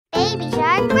Baby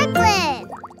Shark Brooklyn.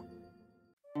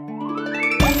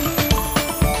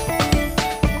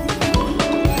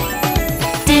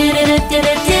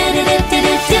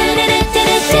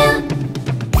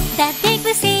 That big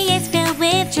blue sea is filled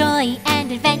with joy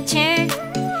and adventure.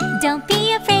 Don't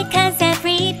be afraid, 'cause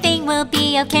everything will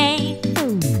be okay.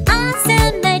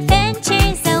 Awesome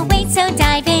adventures await, so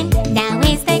dive in. Now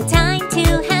is the time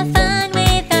to have fun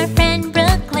with our friend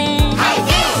Brooklyn.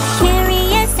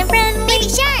 Curious and friendly, Baby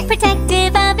Shark.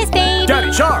 protective of his baby,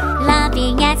 Daddy Shark.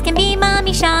 loving as can be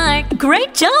Mommy Shark.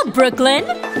 Great job, Brooklyn!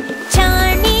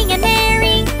 Charming and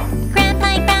merry, grandpa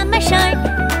and grandma shark.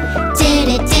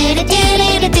 It's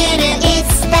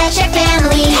the Shark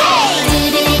family.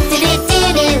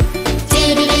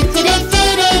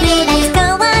 Let's go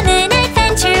on an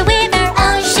adventure with our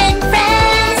ocean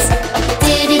friends.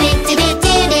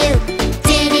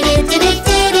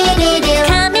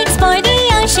 Come explore the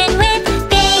ocean with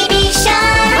Baby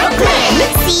Shark.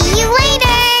 See you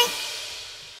later.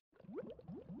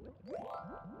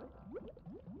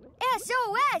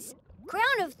 SOS!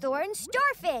 Crown of Thorns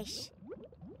Starfish.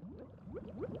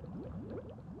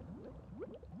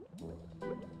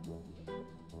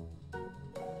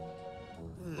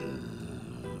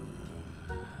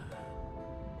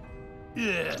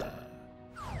 Yeah.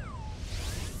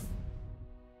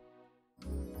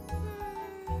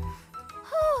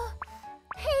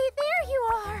 Hey, there you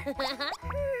are.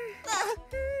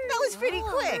 That was pretty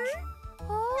quick.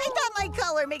 I thought my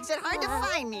color makes it hard to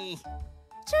find me.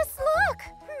 Just look.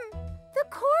 The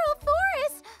coral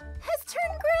forest has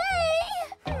turned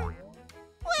gray.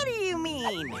 What do you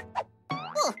mean?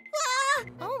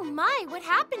 Oh my, what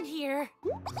happened here?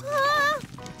 No,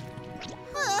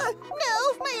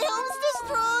 my home's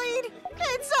destroyed.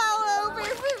 It's all over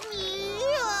for me.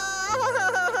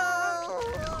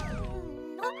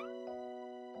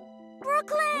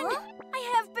 Brooklyn! I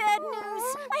have bad news.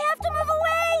 I have to move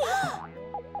away.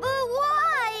 But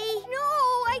why? No,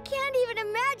 I can't even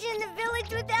imagine the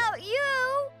village without you.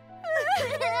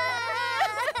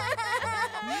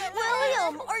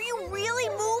 William, are you really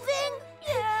moving?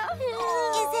 Yeah.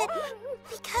 Is it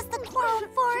because the coral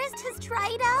forest has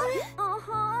dried up?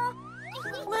 Uh-huh.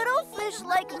 Little fish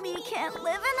like me can't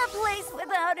live in a place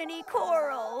without any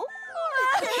coral.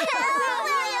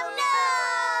 William, no!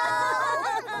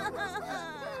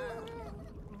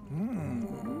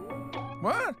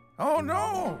 What? Oh,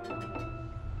 no.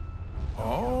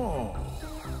 Oh.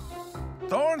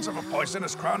 Thorns of a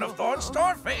poisonous crown of thorns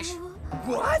starfish.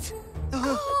 What?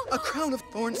 A crown of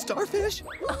thorn starfish?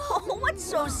 Oh, what's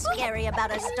so scary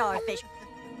about a starfish?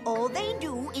 All they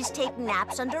do is take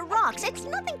naps under rocks. It's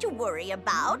nothing to worry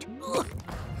about.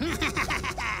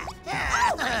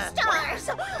 Stars!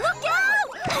 Look out!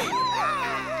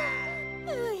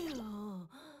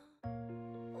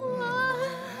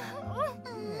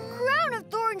 Crown of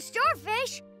thorn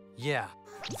starfish? Yeah,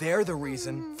 they're the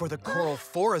reason for the coral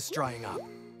forest drying up.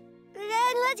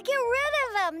 Then let's get rid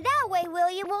of them. That way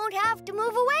William won't have to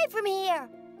move away from here.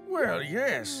 Well,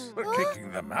 yes, but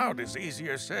kicking them out is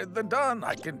easier said than done,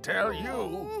 I can tell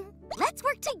you. Let's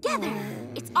work together.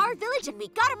 It's our village and we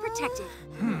gotta protect it.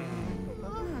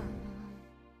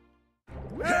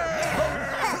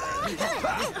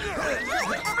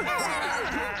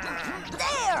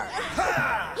 There!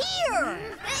 Here!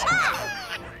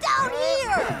 Down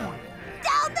here!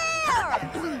 Down there!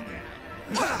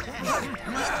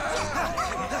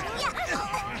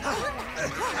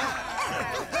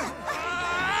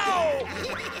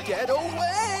 Get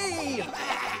away!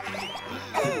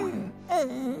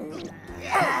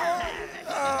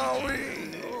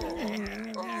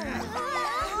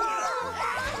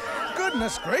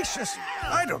 Goodness gracious,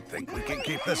 I don't think we can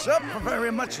keep this up for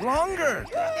very much longer.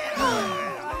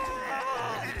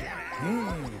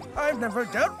 I've never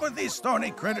dealt with these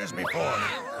thorny critters before.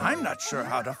 I'm not sure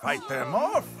how to fight them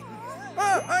off.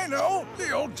 I know,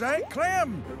 the old giant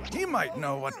clam. He might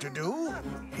know what to do.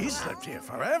 He's lived here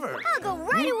forever. I'll go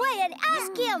right away and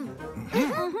ask him.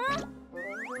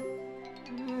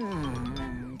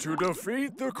 To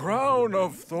defeat the crown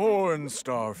of thorn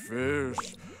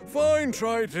starfish, find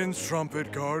Triton's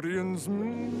trumpet guardians.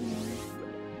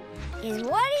 Is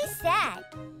what he said.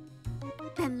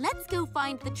 Then let's go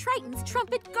find the Triton's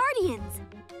trumpet guardians.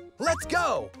 Let's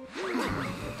go!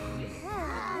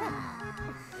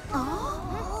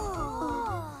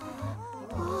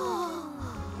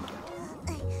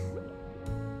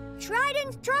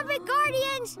 Trident's trumpet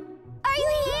guardians! Are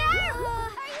you here?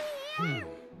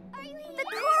 The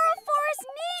coral forest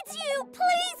needs you!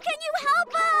 Please, can you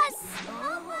help us?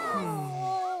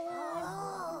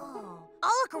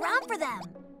 I'll look around for them.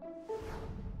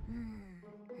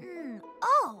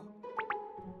 Oh!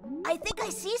 I I think I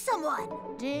see someone.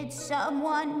 Did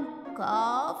someone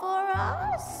call for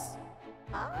us?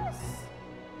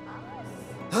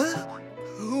 Huh?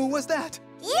 Who was that?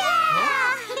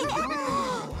 Yeah!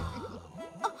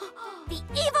 The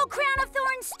evil crown of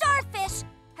thorns starfish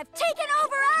have taken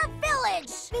over our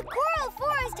village! The coral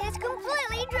forest has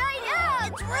completely dried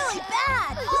up. It's really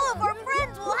bad. All of our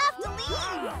friends will have to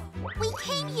leave. We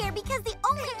came here because the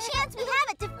only chance we have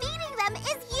at defeating them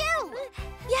is you!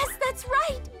 Yes, that's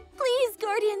right! Please,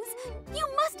 Guardians, you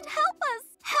must help us!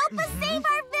 Help us save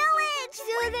our village!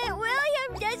 So that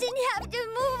William doesn't have to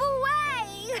move away!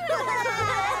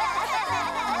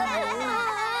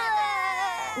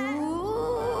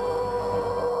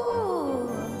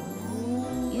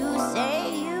 You say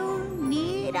you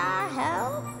need our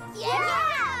help?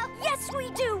 Yeah! Yes, we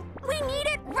do! We need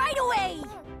it right away!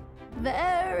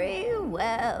 Very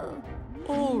well.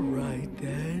 All right,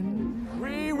 then.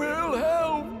 We will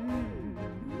help.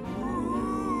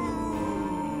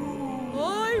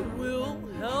 I will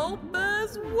help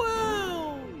as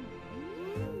well.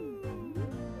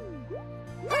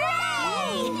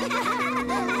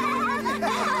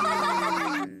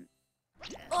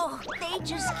 Oh, they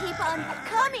just keep on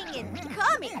coming and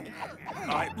coming.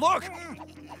 Look!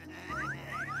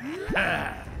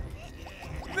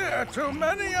 There are too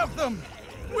many of them.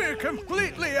 We're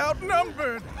completely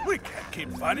outnumbered. We can't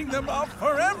keep fighting them off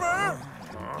forever.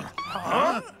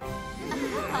 Huh?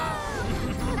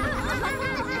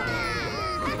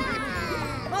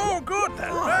 Oh, good,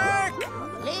 they're back.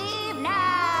 Leave now!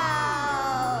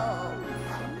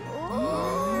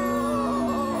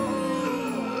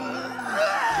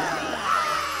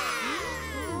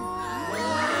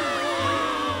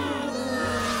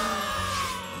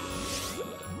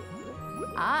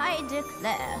 I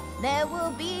declare there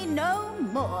will be no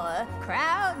more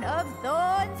crown of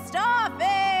thorns starfish!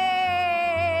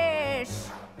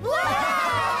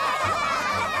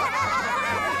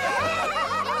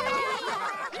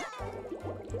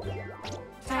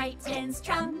 Titans'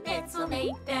 trumpets will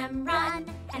make them run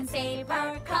and save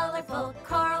our colorful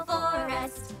coral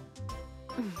forest.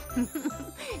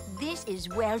 This is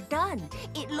well done.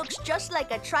 It looks just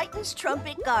like a Triton's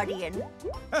trumpet guardian.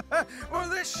 Well,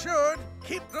 this should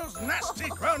keep those nasty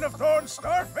crown of thorns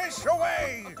starfish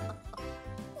away.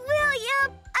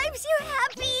 William, I'm so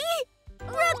happy!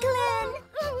 Brooklyn!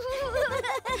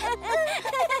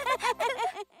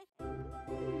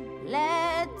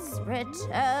 Let's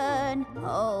return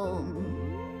home.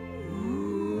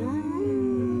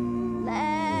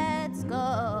 Let's go.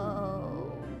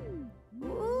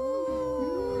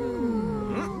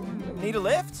 Need a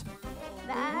lift?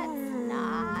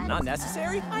 That's Not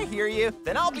necessary? I hear you.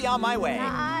 Then I'll be on my way.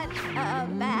 not a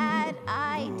bad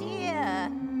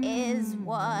idea, is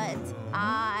what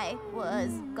I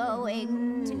was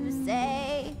going to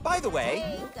say. By the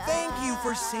way, thank you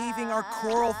for saving our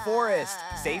coral forest.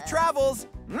 Safe travels.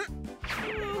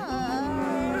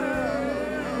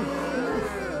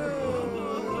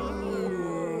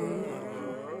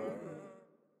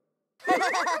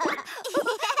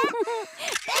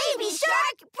 Baby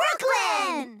Shark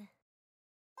Brooklyn!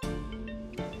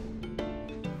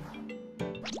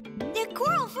 The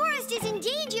coral forest is in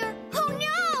danger! Oh no!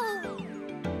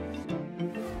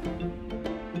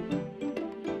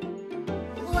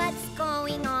 What's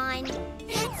going on?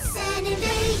 It's an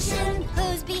invasion!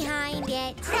 Who's behind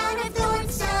it? Crown of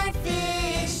thorns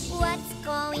starfish! What's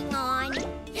going on?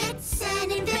 It's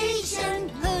an invasion!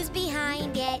 Who's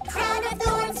behind it? Crown of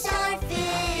thorns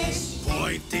starfish!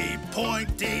 Pointy,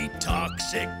 pointy,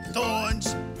 toxic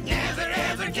thorns never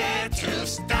ever dare to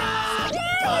stop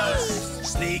us.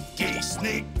 Sneaky,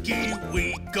 sneaky,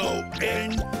 we go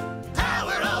in.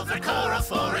 Power over coral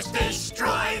forest,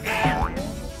 destroy them.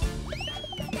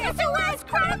 SOS!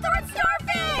 Crown of thorns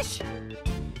starfish!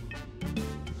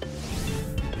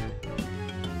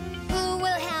 Who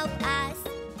will help us?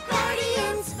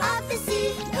 Guardians of the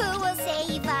sea! Who will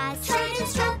save us?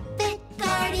 Tritons trumpet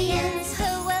guardians!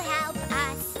 Who will help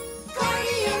us?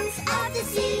 Guardians of the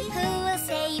sea! Who will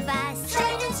save us?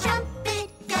 Tritons trumpet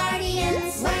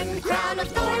guardians! When crown of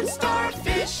thorns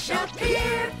starfish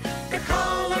appear, the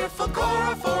colorful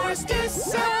coral forest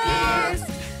disappears.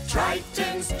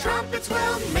 Triton's trumpets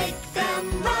will make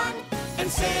them run and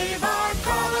save our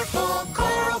colorful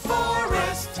coral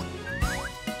forest.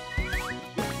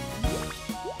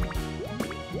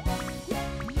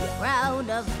 Crown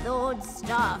of thorns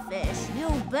starfish, you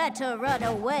better run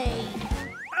away.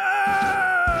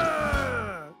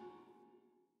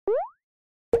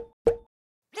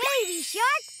 Baby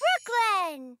Shark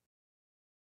Brooklyn!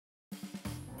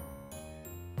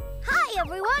 Hi,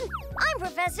 everyone. I'm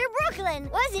Professor Brooklyn.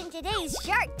 Wasn't today's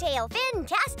Shark Tale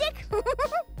fantastic?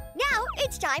 Now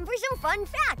it's time for some fun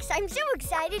facts. I'm so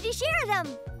excited to share them.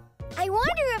 I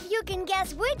wonder if you can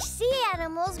guess which sea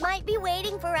animals might be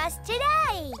waiting for us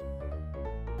today.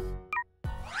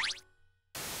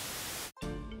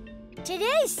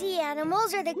 Today's sea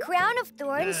animals are the crown of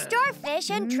thorns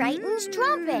starfish and Triton's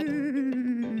trumpet.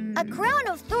 A crown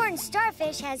of thorns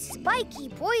starfish has spiky,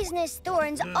 poisonous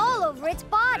thorns all over its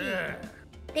body.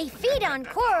 They feed on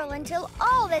coral until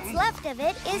all that's left of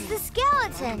it is the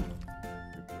skeleton.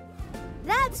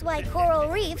 That's why coral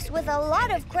reefs with a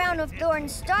lot of crown of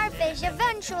thorns starfish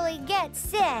eventually get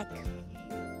sick.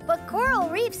 But coral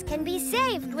reefs can be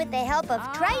saved with the help of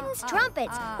Triton's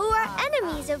trumpets, who are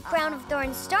enemies of crown of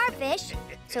thorns starfish.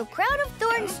 So crown of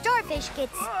thorns starfish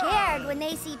get scared when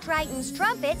they see Triton's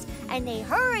trumpets, and they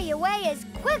hurry away as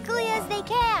quickly as they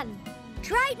can.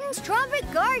 Triton's trumpet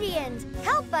guardians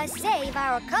help us save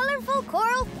our colorful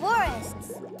coral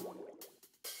forests.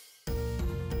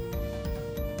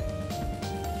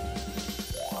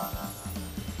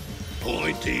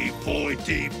 Pointy,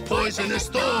 pointy, poisonous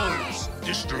thorns,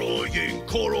 destroying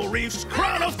coral reefs,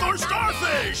 crown of thorns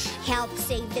starfish! Help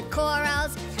save the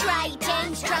corals,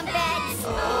 Triton's trumpets!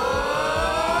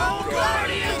 Oh,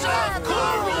 Guardians of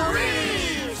Coral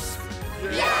Reefs!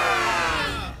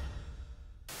 Yeah!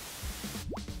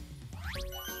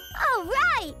 All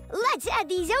right, let's add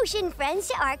these ocean friends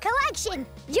to our collection.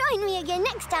 Join me again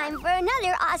next time for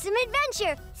another awesome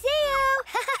adventure. See you!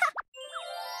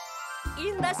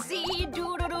 In the sea,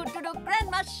 do-do-do-do-do,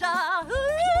 Grandma Shark.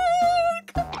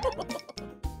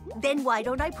 Then why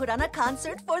don't I put on a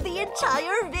concert for the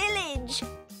entire village?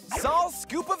 Sol's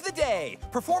scoop of the day.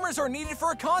 Performers are needed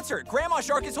for a concert. Grandma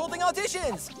Shark is holding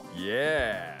auditions.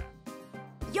 Yeah.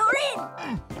 You're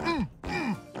in!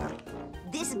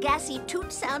 This gassy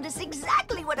toot sound is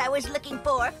exactly what I was looking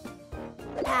for.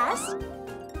 Pass.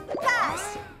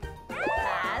 Pass.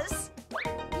 Pass.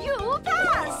 You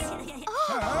pass.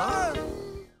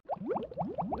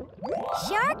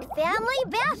 Shark family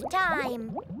bath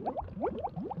time.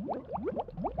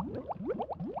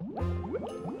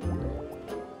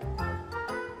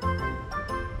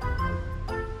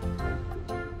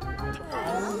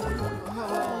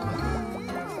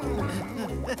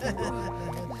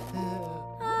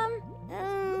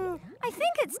 I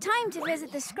think it's time to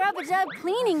visit the Scrub-a-Dub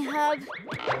cleaning hub.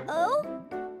 Oh?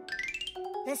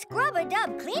 The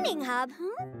Scrub-a-Dub cleaning hub?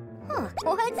 Huh,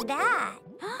 what's that?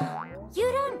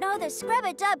 You don't know the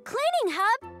Scrub-a-Dub cleaning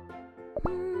hub?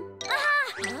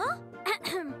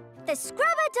 The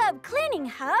Scrub-a-Dub cleaning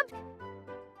hub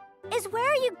is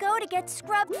where you go to get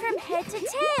scrubbed from head to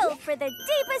tail for the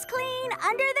deepest clean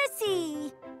under the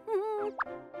sea.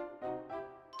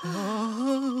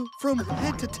 From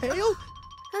head to tail?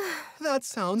 That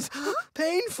sounds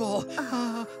painful.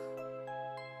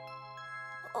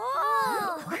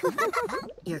 Oh!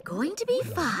 You're going to be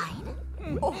fine.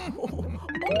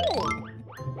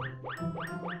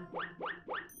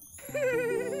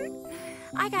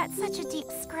 I got such a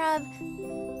deep scrub.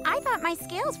 I thought my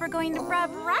scales were going to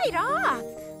rub right off.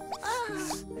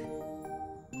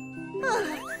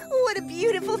 What a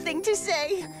beautiful thing to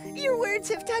say. Your words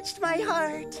have touched my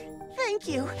heart. Thank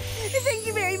you. Thank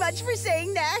you very much for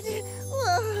saying that.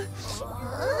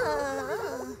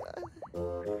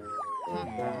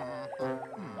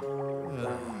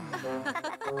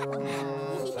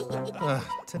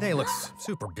 Today looks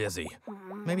super busy.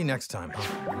 Maybe next time,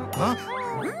 huh?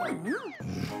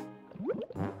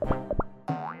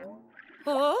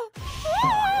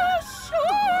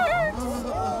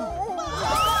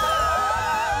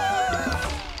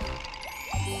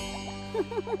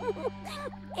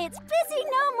 It's busy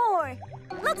no more.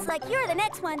 Looks like you're the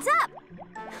next ones up.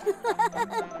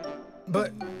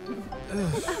 But...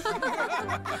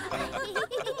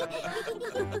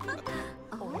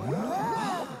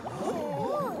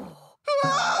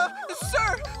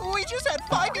 Sir, we just had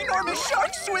 5 enormous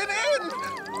sharks swim in!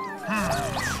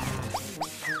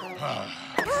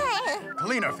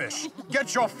 Cleaner fish,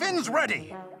 get your fins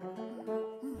ready!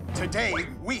 Today,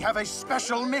 we have a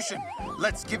special mission.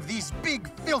 Let's give these big,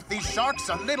 filthy sharks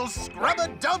a little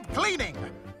scrub-a-dub cleaning.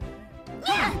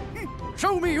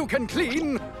 Show me you can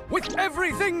clean with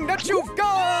everything that you've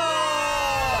got!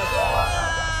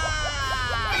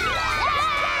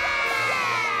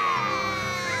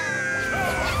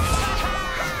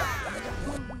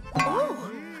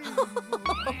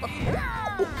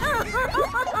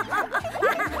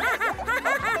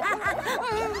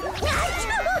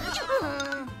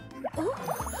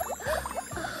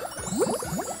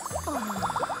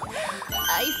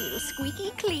 I feel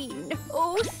squeaky clean.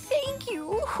 Oh, thank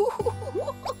you.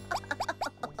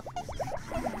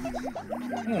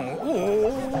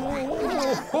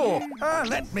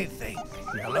 Let me think.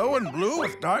 Yellow and blue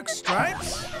with dark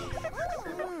stripes?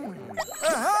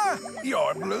 Aha!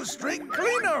 Your blue streak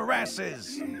cleaner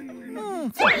wrasses. Oh!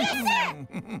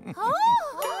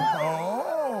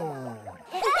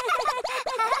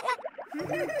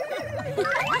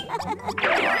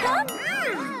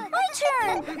 My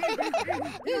turn!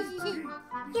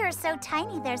 You're so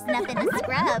tiny, there's nothing to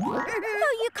scrub.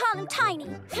 Oh, you call him tiny.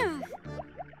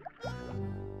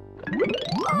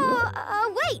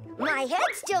 Wait! My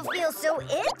head still feels so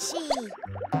itchy.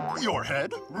 Your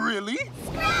head? Really?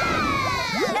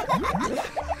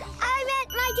 I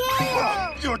meant my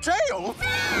tail! Your tail?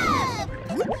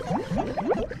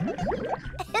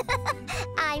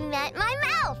 I meant my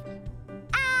mouth.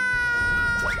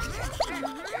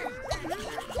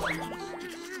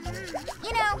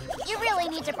 You know, you really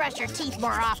need to brush your teeth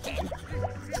more often.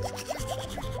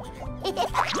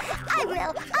 I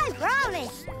will, I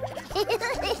promise.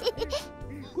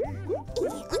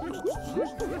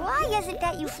 Why is it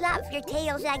that you flap your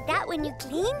tails like that when you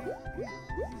clean?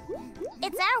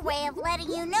 It's our way of letting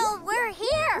you know we're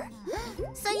here,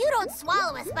 so you don't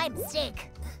swallow us by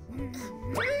mistake.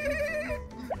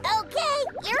 Okay,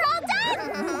 you're all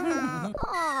done!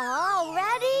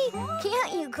 Already?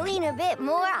 Can't you clean a bit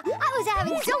more? I was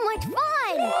having so much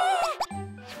fun!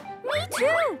 Me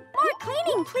too! More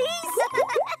cleaning, please!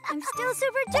 I'm still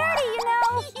super dirty, you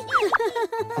know!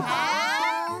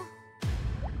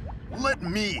 Let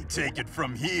me take it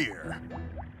from here.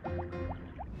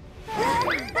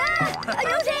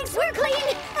 No thanks, we're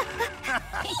clean!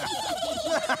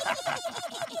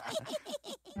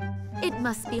 It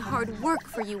must be hard work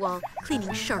for you all,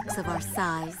 cleaning sharks of our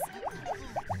size.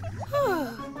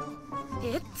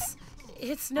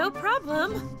 It's no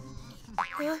problem.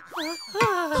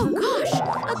 Oh gosh,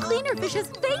 a cleaner fish has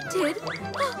fainted!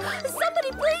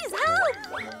 Somebody please help!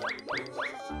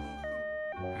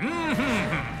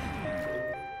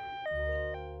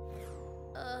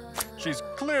 She's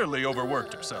clearly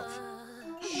overworked herself.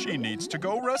 She needs to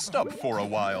go rest up for a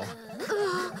while.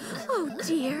 Oh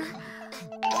dear.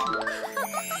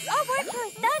 Our work here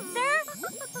is done, sir!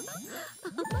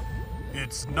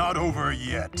 It's not over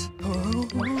yet.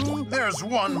 There's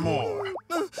one more.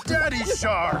 Daddy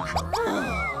Shark!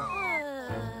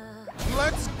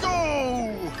 Let's go!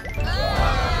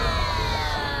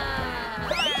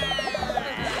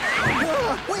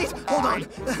 Wait, hold on.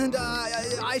 And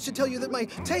I should tell you that my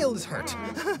tail is hurt.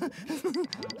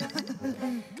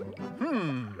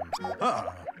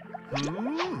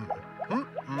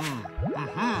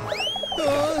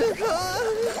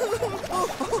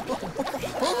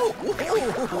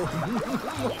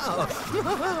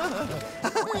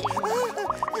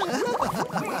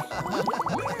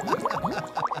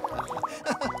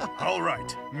 All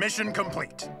right, mission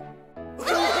complete.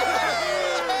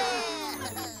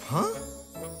 Huh?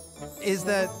 Is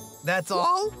that's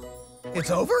all?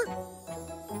 It's over?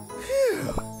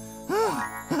 Phew.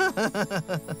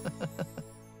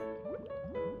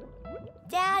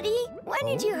 Daddy, when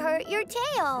did you hurt your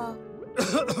tail?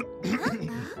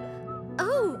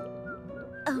 Oh.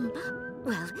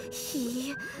 Well,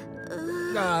 he...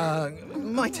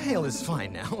 My tail is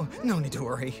fine now. No need to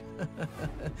worry.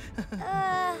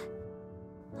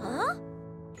 Huh?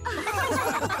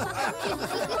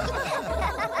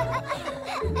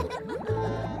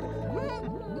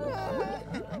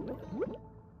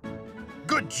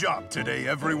 Good job today,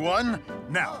 everyone.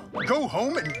 Now, go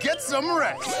home and get some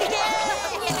rest.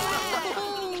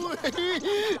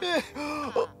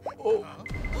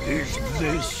 Is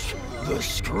this the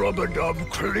Scrub-a-Dub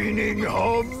cleaning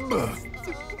hub?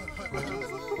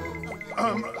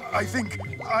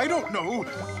 I don't know.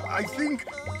 I think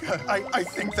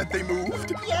that they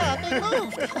moved. Yeah, they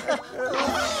moved.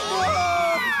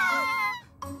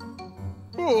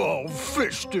 Oh,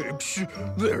 fish sticks.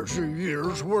 There's a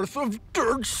year's worth of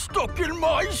dirt stuck in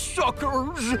my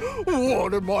suckers.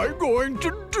 What am I going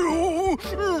to do?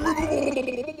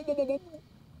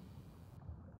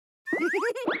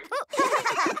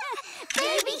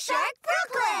 Baby Shark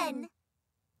Brooklyn!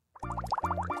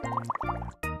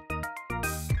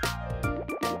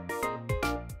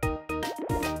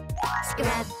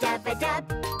 Scrub-dub-a-dub,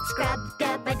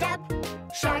 scrub-dub-a-dub,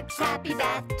 Shark's happy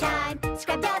bath time.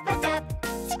 Scrub-dub-a-dub,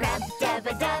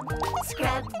 scrub-dub-a-dub,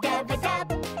 scrub-dub-a-dub,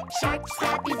 Shark's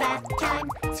happy bath time.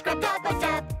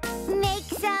 Scrub-dub-a-dub. Make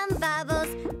some bubbles,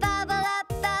 bubble up,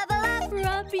 bubble up.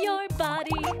 Rub your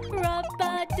body,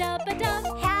 rub-a-dub-a-dub.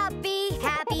 Happy,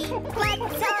 happy,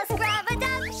 let's all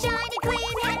scrub-a-dub. Shiny,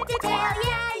 clean, head to tail,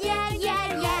 yeah, yeah, yeah,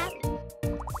 yeah.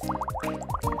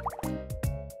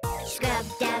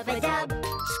 Scrub-dub-a-dub,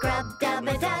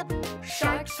 scrub-dub-a-dub,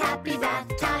 Shark's happy happy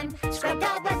bath time.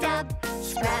 Scrub-dub-a-dub,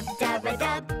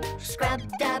 scrub-dub-a-dub,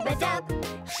 scrub-dub-a-dub.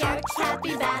 Shark's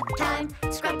happy bath time.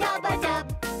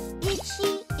 Scrub-dub-a-dub.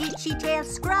 Itchy, itchy tail,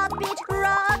 scrub it,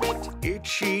 rub it.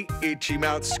 Itchy, itchy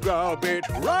mouth, scrub it,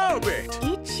 rub it.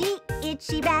 Itchy,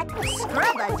 itchy back,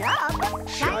 scrub-a-dub.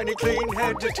 Shiny clean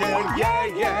head to tail, yeah,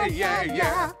 yeah, yeah,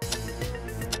 yeah.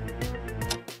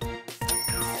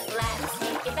 Let's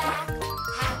take it back.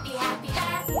 Happy, happy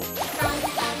bath. Fun,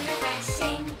 fun,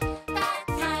 refreshing. Bath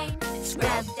time.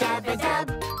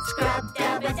 Scrub-dub-a-dub,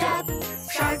 scrub-dub-a-dub.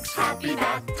 Shark's happy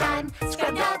bath time.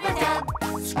 Scrub-dub-a-dub,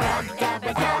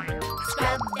 scrub-dub-a-dub,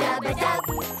 scrub-dub-a-dub.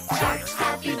 Shark's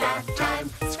happy bath time.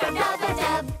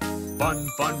 Scrub-dub-a-dub. Fun,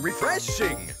 fun,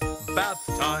 refreshing. Bath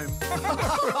time.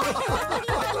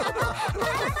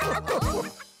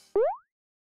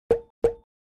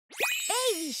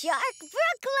 Baby Shark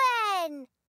Brooklyn!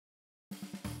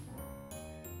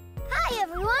 Hi,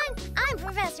 everyone. I'm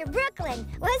Professor Brooklyn.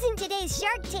 Wasn't today's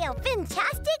Shark Tale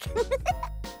fantastic?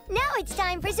 Now it's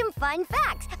time for some fun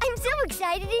facts. I'm so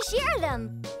excited to share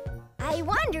them. I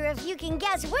wonder if you can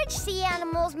guess which sea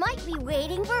animals might be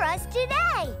waiting for us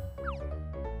today.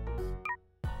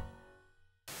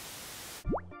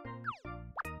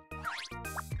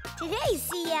 Today's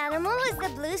sea animal is the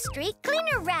blue streak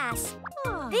cleaner wrasse.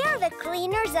 They're the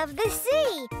cleaners of the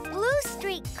sea. Blue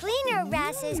streak cleaner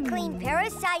wrasses clean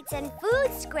parasites and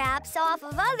food scraps off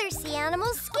of other sea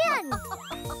animals' skin.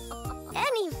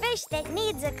 Any fish that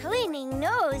needs a cleaning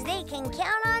knows they can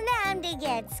count on them to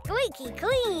get squeaky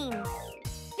clean.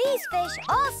 These fish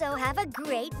also have a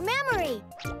great memory.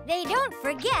 They don't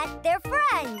forget their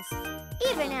friends,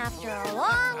 even after a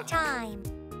long time.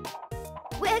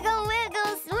 Wiggle,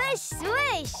 wiggle, swish,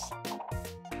 swish.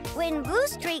 When blue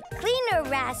streak cleaner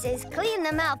wrasses clean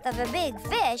the mouth of a big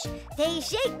fish, they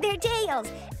shake their tails.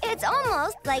 It's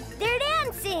almost like they're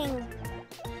dancing.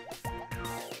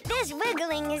 This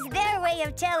wiggling is their way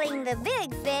of telling the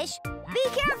big fish, "Be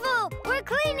careful, we're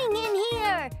cleaning in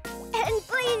here, and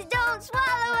please don't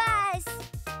swallow us."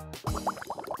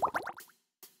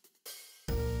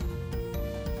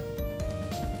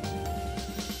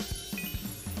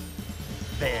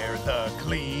 They're the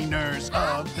cleaners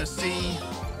of the sea.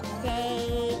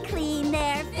 They clean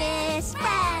their fish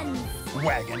friends.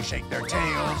 Wag and shake their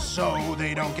tails so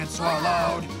they don't get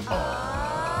swallowed.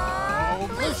 Oh,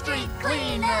 Blue Streak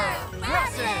Cleaner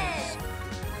wrasses!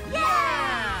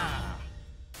 Yeah!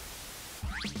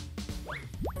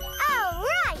 All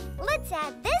right, let's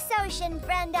add this ocean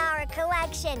friend to our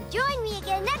collection. Join me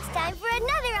again next time for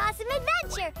another awesome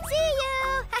adventure. See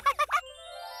you!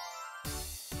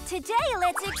 Today,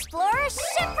 let's explore a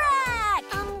shipwreck!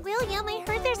 William, I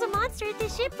heard there's a monster at the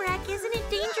shipwreck. Isn't it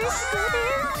dangerous to go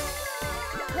there?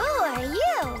 Who are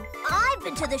you? I've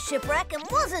been to the shipwreck and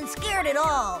wasn't scared at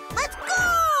all. Let's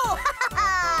go!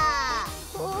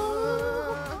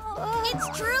 It's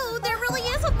true. There really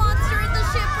is a monster at the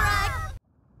shipwreck.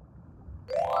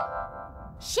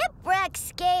 Shipwreck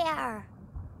scare.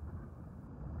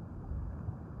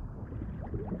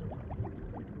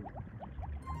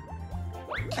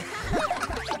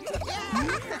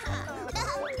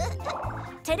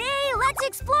 Today, let's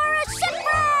explore a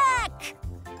shipwreck!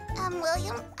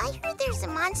 William, I heard there's a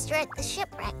monster at the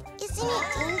shipwreck. Isn't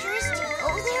it dangerous to go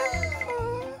there?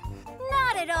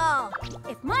 Not at all.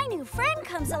 If my new friend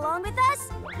comes along with us,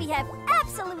 we have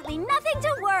absolutely nothing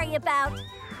to worry about.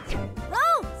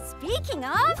 Oh, speaking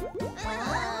of...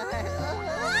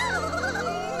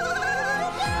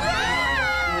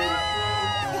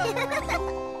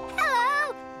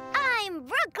 Hello, I'm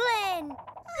Brooklyn.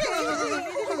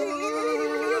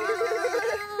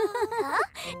 Huh?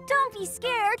 Don't be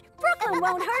scared. Brooklyn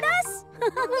won't hurt us.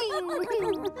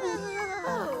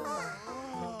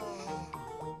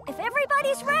 If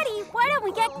everybody's ready, why don't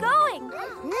we get going?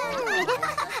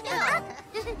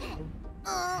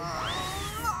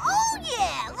 Oh,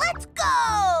 yeah! Let's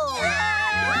go!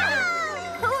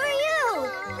 Who are you?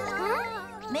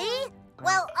 Me?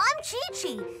 Well, I'm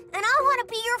Chi-Chi, and I want to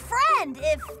be your friend,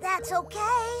 if that's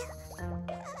okay.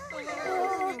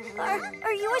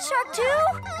 Are you a shark too?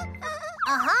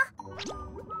 Uh-huh.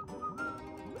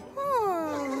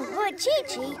 But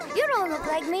Chi-Chi, you don't look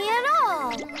like me at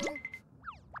all.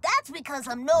 That's because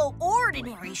I'm no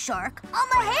ordinary shark. I'm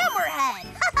a hammerhead.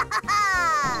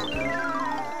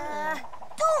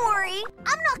 Don't worry,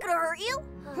 I'm not gonna hurt you.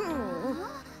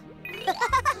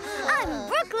 I'm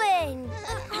Brooklyn.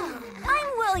 I'm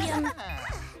William.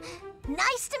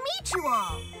 Nice to meet you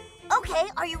all. Okay,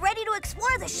 are you ready to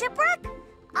explore the shipwreck?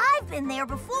 I've been there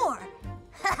before.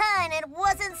 And it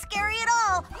wasn't scary at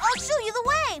all. I'll show you the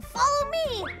way. Follow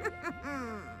me.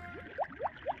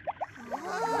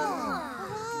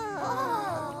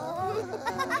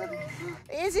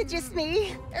 Is it just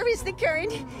me, or is the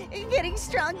current getting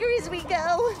stronger as we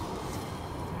go?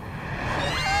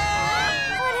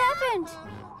 What happened?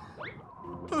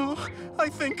 Oh, I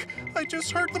think I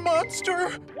just heard the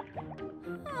monster.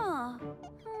 Oh.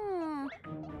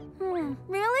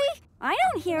 Really? I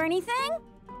don't hear anything.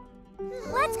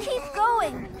 Let's keep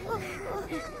going.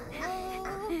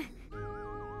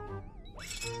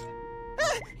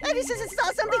 I just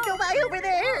saw something go by over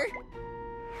there.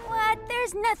 What?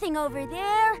 There's nothing over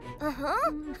there.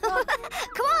 Uh-huh.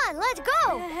 Come on, let's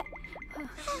go.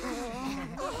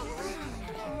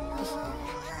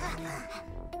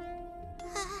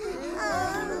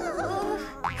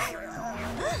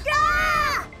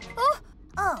 Ah!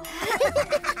 Oh.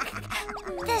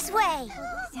 This way.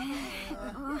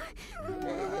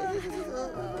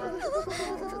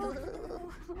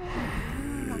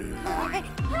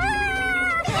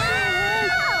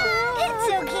 It's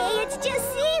okay, it's just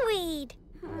seaweed.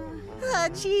 Oh,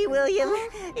 gee, William,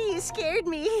 you scared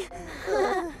me.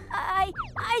 I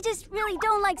just really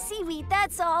don't like seaweed,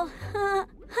 that's all.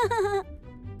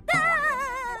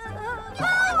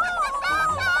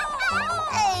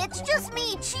 Hey, it's just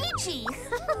me, Chi-Chi.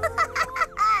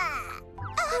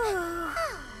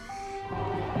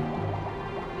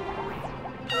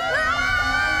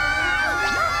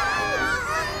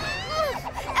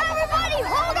 Everybody,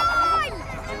 hold on!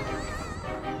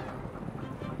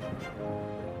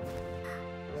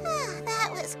 That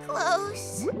was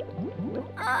close.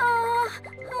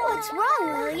 What's wrong,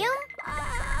 William?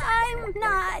 I'm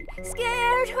not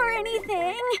scared or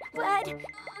anything, but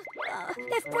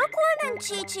if Brooklyn and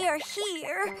Chi-Chi are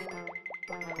here,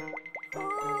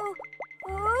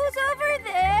 who's over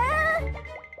there?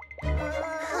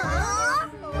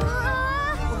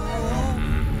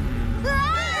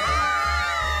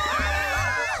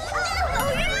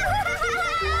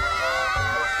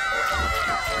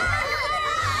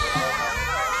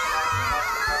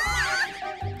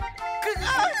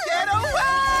 Get away!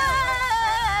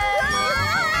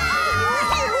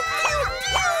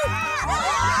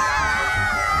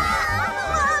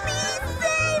 Mommy,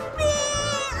 save me!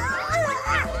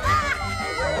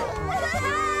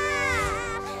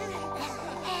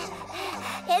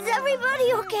 Is everybody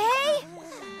okay?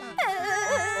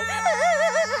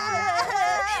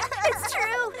 It's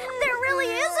true. There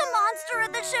really is a monster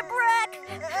at the shipwreck.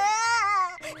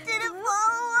 Did it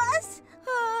follow us?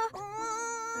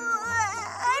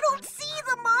 I don't see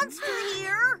the monster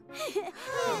here.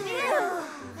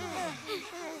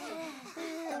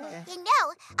 You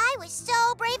know, I was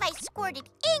so brave I squirted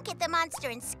ink at the monster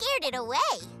and scared it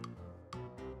away.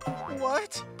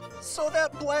 What? So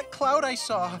that black cloud I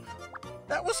saw,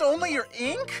 that was only your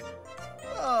ink?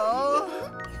 Oh.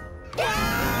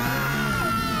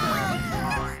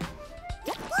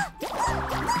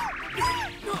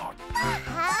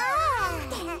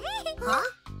 Huh?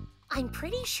 I'm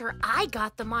pretty sure I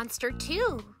got the monster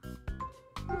too.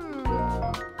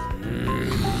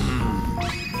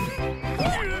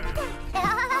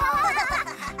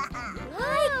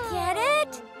 I get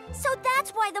it. So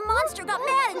that's why the monster got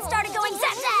mad and started going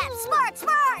zap zap, spark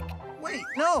spark. Wait,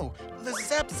 no. The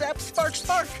zap zap spark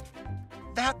spark.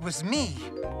 That was me.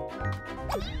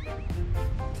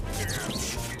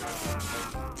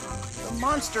 The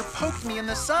monster poked me in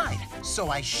the side, so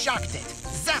I shocked it.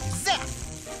 Zap zap.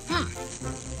 I'm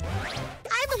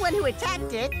the one who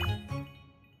attacked it.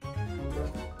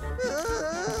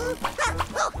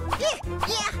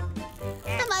 Yeah.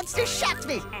 The monster shocked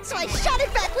me, so I shot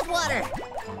it back with water.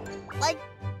 Like,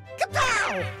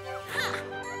 kapow!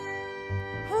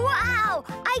 Wow!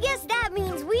 I guess that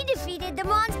means we defeated the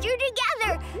monster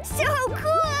together! So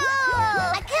cool!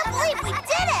 I can't believe we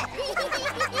did it!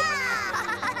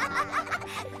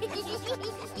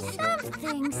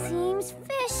 Something seems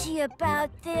fishy about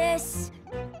this.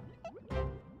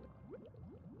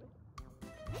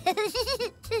 Hey,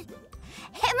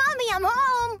 Mommy, I'm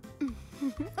home!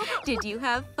 Did you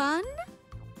have fun?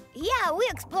 Yeah, we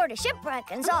explored a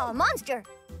shipwreck and saw a monster.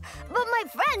 But my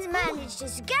friends managed to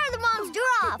scare the monster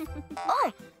off.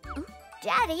 Oh,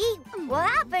 Daddy, what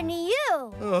happened to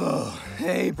you? Oh,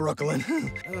 hey, Brooklyn.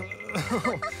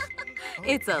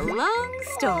 It's a long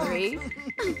story.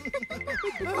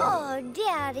 Oh,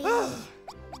 Daddy.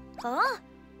 Huh?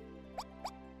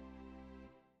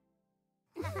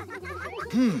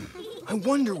 I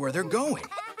wonder where they're going.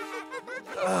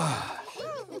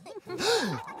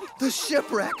 The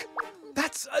shipwreck!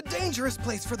 That's a dangerous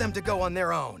place for them to go on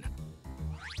their own.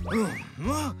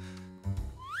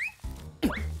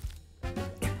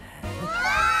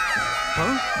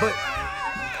 Huh? But...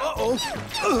 Uh-oh.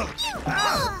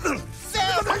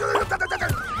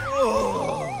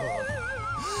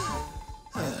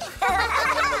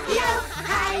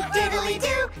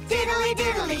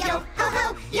 diddly, yo, ho,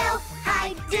 ho, yo.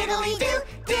 Hi, diddly do,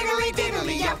 diddly,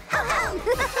 diddly, yo, ho, ho.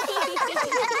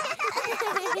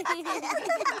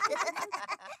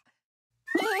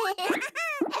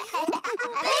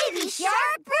 Baby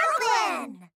Shark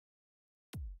Brooklyn!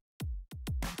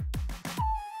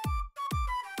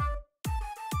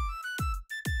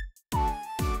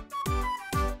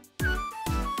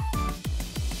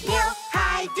 Yo,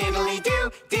 hi, diddly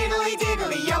do, diddly,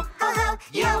 diddly, yo, ho, ho,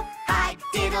 yo. Hi,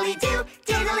 diddly do,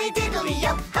 diddly, diddly,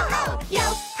 yo, ho, ho,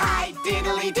 yo. Hi,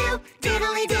 diddly do,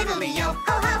 diddly, diddly, yo,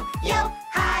 ho, ho, yo.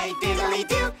 Hi, diddly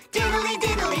do, diddly,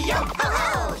 diddly, yo, ho,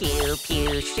 ho. Pew,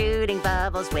 pew, shooting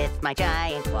bubbles with my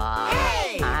giant claw.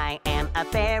 Hey! I am a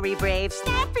very brave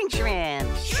snapping shrimp.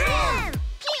 Shrimp!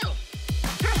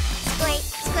 Squirt,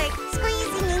 squirt,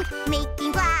 squeezing ink,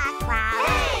 making black clouds.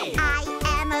 Hey! I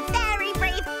am a very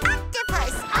brave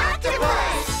octopus.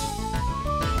 Octopus!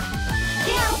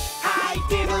 Yo, hi,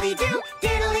 diddly do,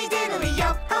 diddly, diddly,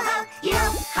 yo, ho, ho, yo.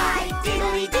 Hi,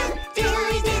 diddly do,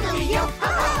 diddly, diddly, yo, ho,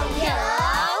 ho, yo.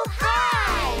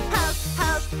 Hi! Poke,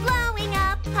 poke, blowing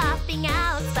up, popping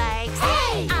out spikes.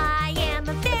 Hey! I am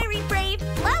a very brave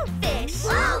blowfish.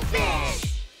 Blowfish!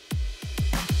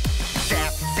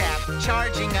 Zap, zap,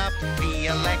 charging up the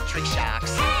electric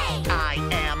shocks. Hey! I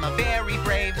am a very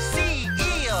brave sea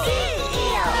eel. Sea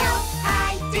eel! Yo,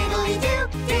 hi, diddly do,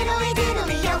 diddly,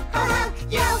 diddly, yo, ho, ho,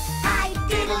 yo. Hi,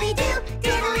 diddly do,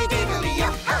 diddly, diddly, yo,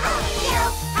 ho, ho, yo.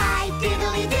 Hi,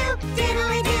 diddly do,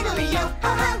 diddly, diddly, yo,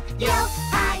 ho, ho, yo.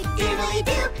 Hi, diddly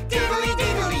do, diddly,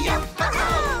 diddly, yo, ho, ho.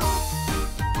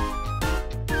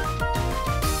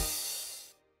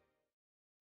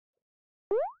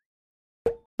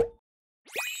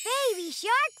 Baby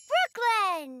Shark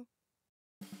Brooklyn!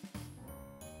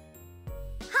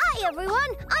 Hi,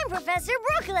 everyone! I'm Professor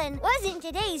Brooklyn. Wasn't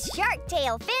today's Shark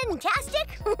Tale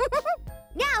fantastic?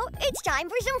 Now, it's time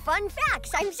for some fun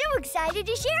facts. I'm so excited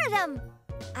to share them.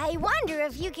 I wonder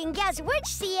if you can guess which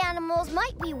sea animals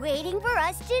might be waiting for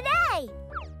us today.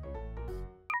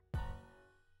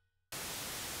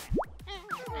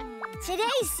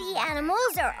 Today's sea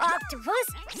animals are octopus,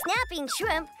 snapping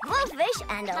shrimp, blowfish,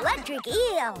 and electric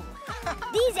eel.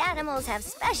 These animals have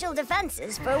special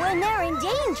defenses for when they're in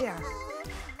danger.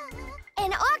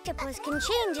 An octopus can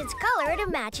change its color to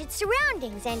match its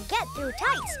surroundings and get through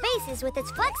tight spaces with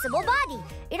its flexible body.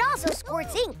 It also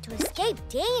squirts ink to escape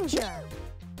danger.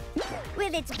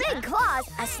 With its big claws,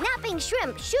 a snapping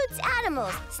shrimp shoots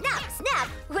animals, snap, snap,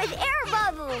 with air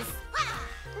bubbles.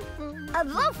 A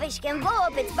blowfish can blow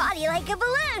up its body like a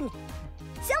balloon.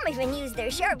 Some even use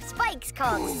their sharp spikes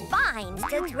called spines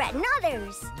to threaten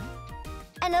others.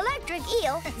 An electric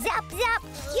eel, zap zap,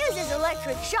 uses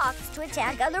electric shocks to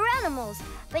attack other animals.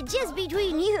 But just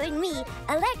between you and me,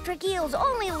 electric eels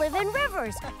only live in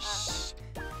rivers. Shh.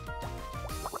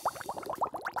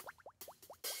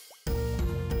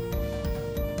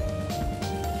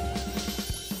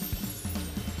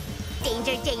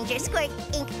 Danger, danger, squirt,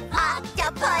 ink,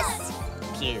 octopus!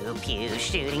 Pew, pew,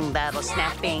 shooting bubble,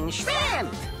 snapping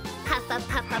shrimp. Puff up,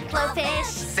 blowfish.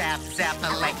 Zap, zap,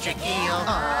 electric eel.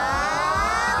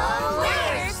 Oh,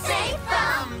 we're safe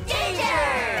from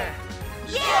danger!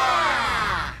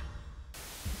 Yeah!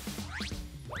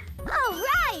 All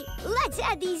right, let's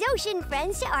add these ocean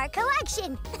friends to our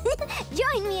collection.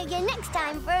 Join me again next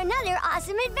time for another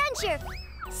awesome adventure.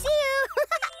 See you!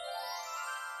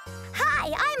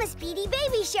 Hi, I'm a speedy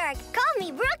baby shark. Call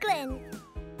me Brooklyn.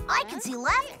 I can see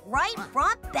left, right,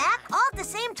 front, back, all at the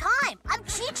same time. I'm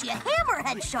Chi-Chi, a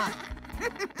hammerhead shark.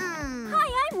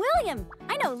 Hi, I'm William.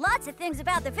 I know lots of things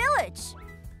about the village.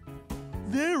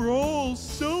 They're all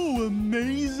so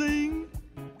amazing.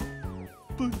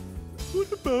 But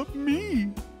what about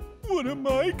me? What am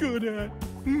I good at?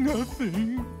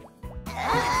 Nothing.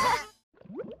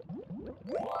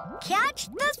 Catch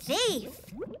the thief.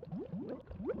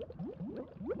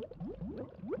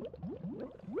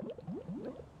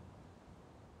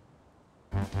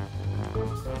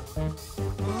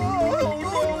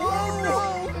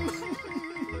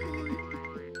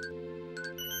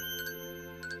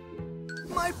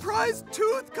 My prized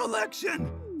tooth collection!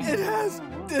 It has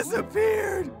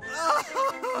disappeared!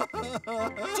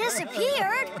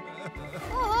 Disappeared?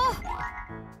 Oh.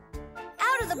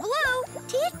 Out of the blue,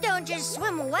 teeth don't just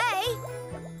swim away.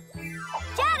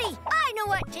 Daddy, I know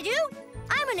what to do.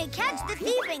 I'm gonna catch the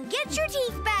thief and get your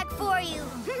teeth back for you.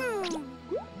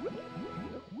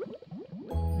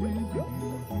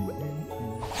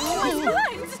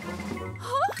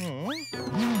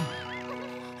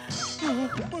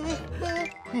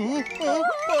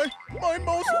 My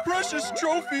most precious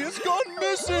trophy has gone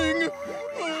missing!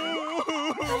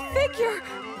 A figure!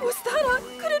 Was that a...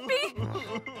 could it be...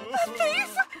 A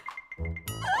thief?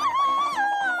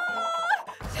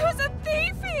 There's a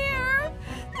thief here!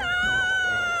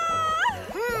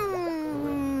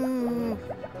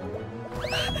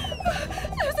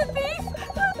 There's a thief!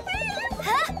 A thief!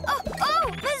 Huh? Oh,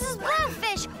 Mrs.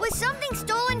 Blowfish, was something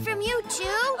stolen from you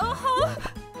too? Uh-huh.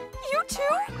 You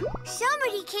too?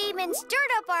 Somebody came and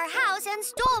stirred up our house and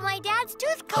stole my dad's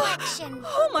tooth collection.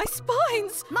 Oh, my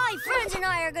spines! My friends and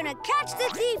I are gonna catch the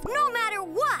thief no matter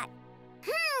what.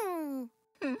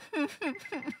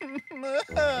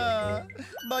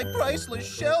 My priceless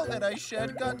shell that I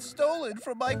shed got stolen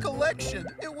from my collection.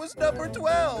 It was number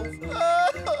 12.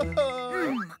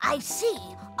 I see.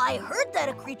 I heard that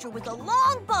a creature with a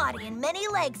long body and many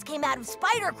legs came out of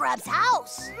Spider Crab's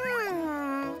house.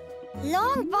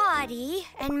 Long body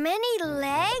and many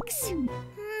legs?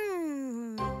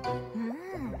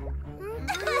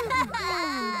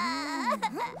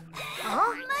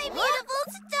 My beautiful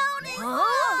stone is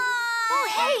gone! Oh,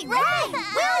 hey, Ray!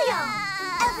 William!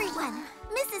 Everyone,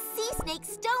 Mrs. Sea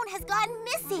Snake's stone has gone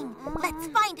missing. Let's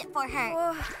find it for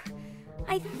her.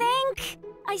 I think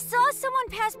I saw someone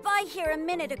pass by here a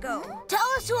minute ago. Tell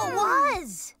us who it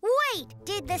was. Wait,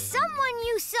 did the someone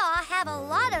you saw have a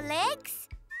lot of legs?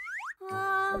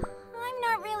 I'm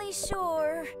not really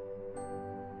sure.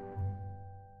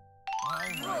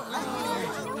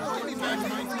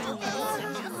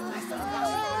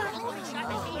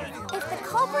 If the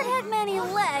culprit had many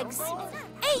legs,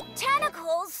 8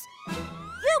 tentacles,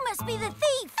 you must be the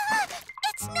thief.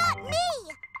 It's not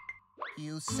me!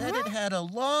 You said it had a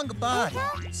long body.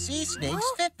 Sea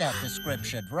snakes fit that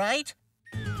description, right?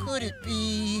 Could it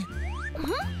be...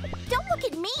 Don't look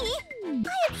at me!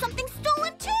 I had something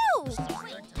stolen too!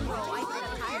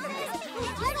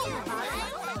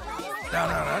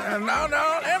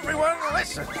 Now, everyone,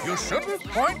 listen. You shouldn't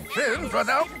point fins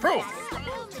without proof.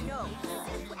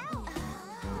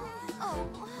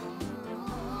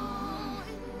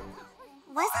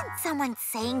 Wasn't someone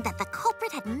saying that the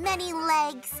culprit had many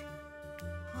legs?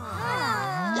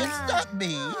 It's not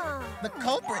me. The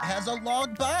culprit has a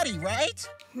long body, right?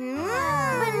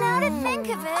 But now to think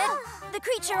of it, the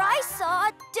creature I saw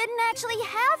didn't actually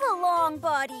have a long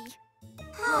body.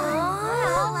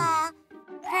 Well,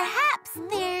 perhaps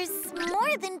there's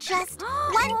more than just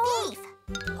one thief.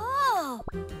 Oh,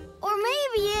 or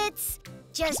maybe it's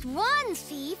just one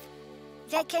thief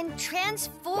that can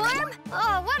transform?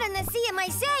 Oh, what in the sea am I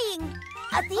saying?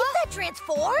 A thief that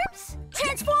transforms?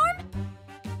 Transform?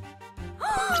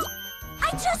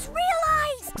 I just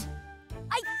realized!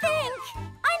 I think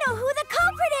I know who the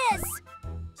culprit is!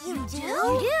 You do?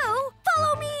 You do?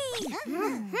 Follow me!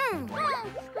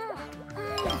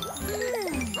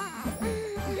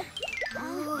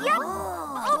 Yep,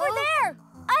 over there!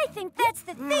 I think that's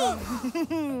the thief!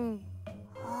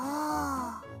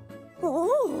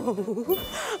 Oh,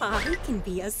 I can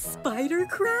be a spider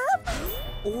crab,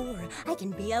 or I can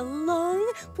be a long,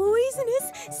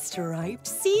 poisonous, striped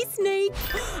sea snake.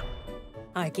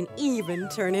 I can even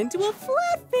turn into a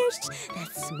flatfish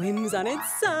that swims on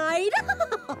its side.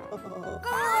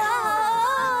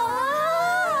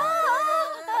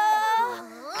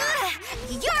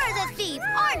 You're the thief,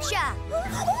 aren't ya?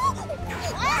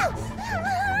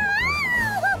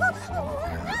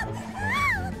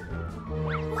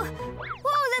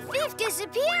 Whoa, the thief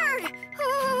disappeared!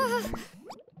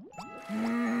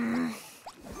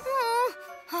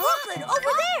 Brooklyn,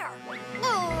 over there!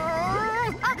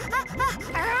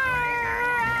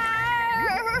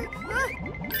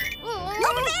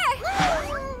 Over there!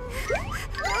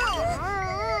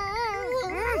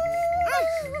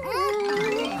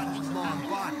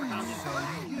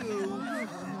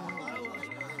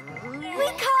 We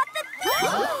caught the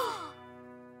thief!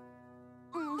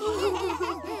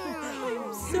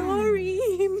 I'm sorry.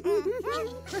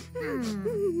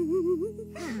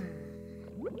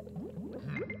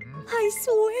 I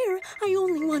swear, I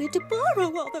only wanted to borrow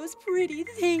all those pretty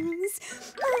things.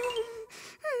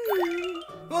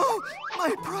 Oh,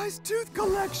 my prized tooth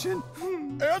collection!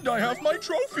 And I have my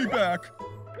trophy back.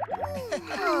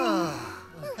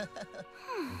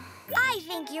 I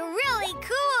think you're really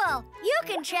cool. You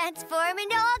can transform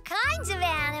into all kinds of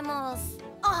animals.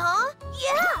 Uh-huh.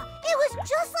 Yeah, it was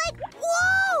just like,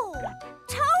 whoa!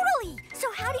 Totally!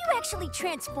 So how do you actually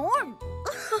transform?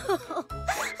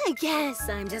 I guess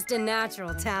I'm just a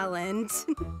natural talent.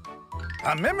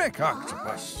 A mimic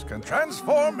octopus can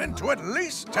transform into at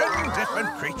least 10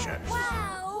 different creatures.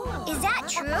 Wow! Is that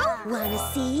true? Wanna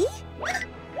see?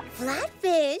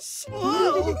 Flatfish.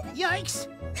 Whoa! Yikes!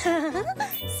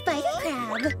 Spider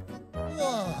crab.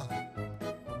 Whoa.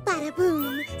 Bada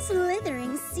boom,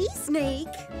 slithering sea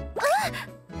snake.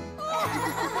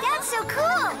 That's so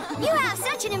cool! You have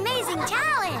such an amazing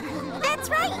talent! That's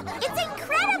right! It's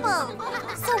incredible!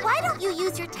 So why don't you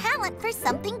use your talent for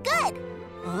something good?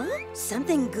 Huh?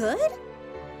 Something good?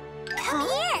 Come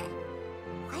here!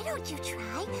 Why don't you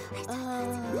try?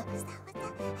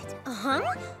 Uh-huh.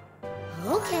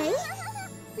 Okay.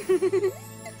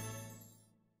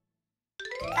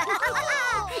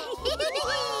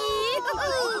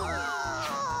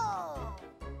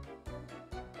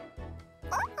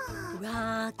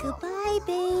 Rock-a-bye,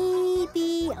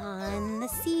 baby, on the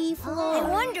seafloor. I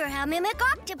wonder how Mimic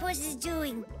Octopus is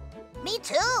doing. Me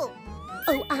too!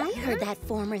 Oh, I heard that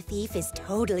former thief is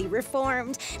totally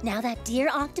reformed. Now that dear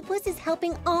octopus is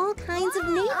helping all kinds of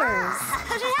neighbors.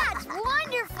 That's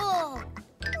wonderful!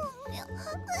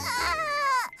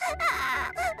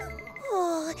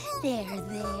 Oh,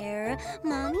 there.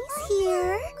 Mommy's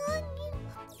here.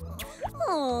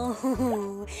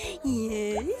 Oh,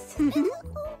 yes.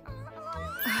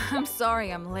 I'm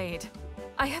sorry I'm late.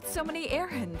 I had so many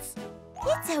errands.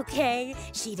 It's okay.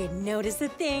 She didn't notice a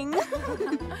thing. Baby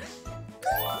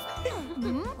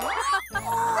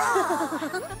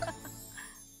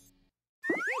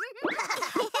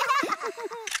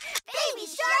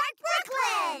Shark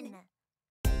Brooklyn!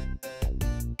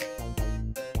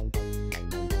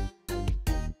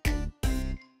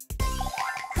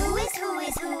 Who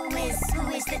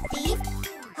is the thief?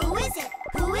 Who is it?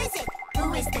 Who is it?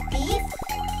 Who is the thief?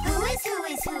 Who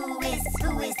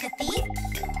is the thief?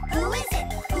 Who is it?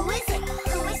 Who is it?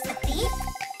 Who is the thief?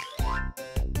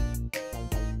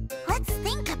 Let's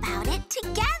think about it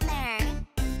together.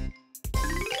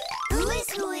 Who is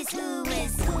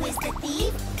the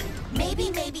thief?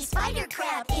 Maybe Spider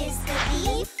Crab is the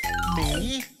thief.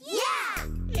 Me? Yeah!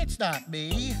 It's not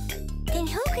me. Then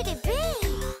who could it be?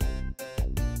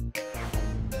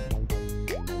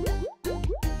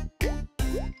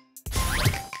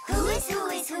 Who is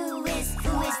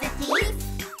the thief?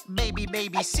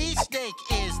 Baby sea snake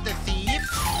is the thief.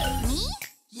 Me?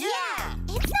 Yeah!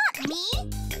 It's not me.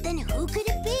 Then who could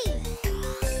it be?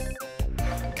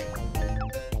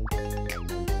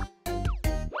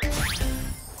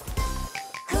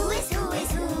 Who is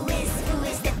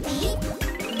the thief?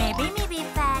 Maybe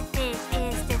Fatfish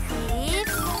is the thief.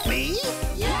 Me?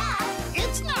 Yeah!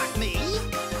 It's not me.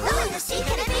 Who in the sea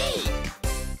could it be?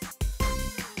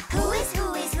 Who is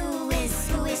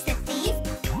the thief?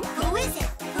 Who is it?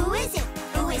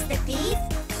 Who is the thief?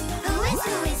 Who is the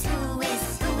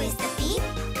thief?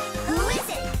 Who is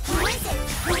the thief?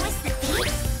 Who is the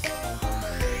thief?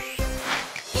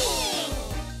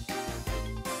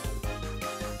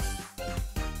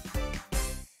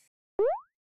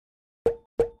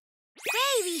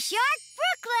 Baby Shark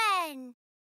Brooklyn!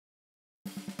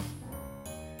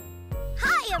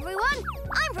 Hi, everyone!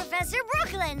 I'm Professor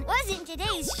Brooklyn. Wasn't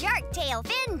today's Shark Tale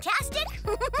fantastic?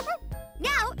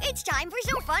 Now it's time for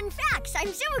some fun facts.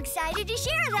 I'm so excited to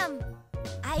share them.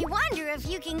 I wonder if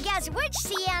you can guess which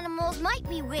sea animals might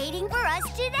be waiting for us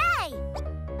today.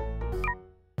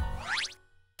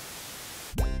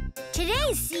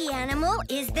 Today's sea animal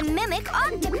is the mimic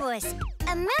octopus.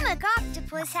 A mimic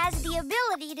octopus has the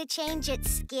ability to change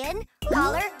its skin,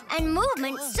 color, and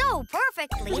movement so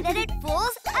perfectly that it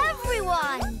fools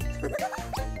everyone.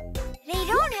 They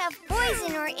don't have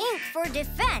poison or ink for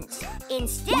defense.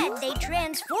 Instead, they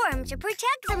transform to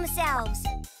protect themselves.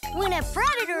 When a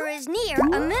predator is near,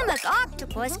 a mimic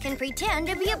octopus can pretend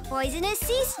to be a poisonous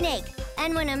sea snake.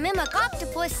 And when a mimic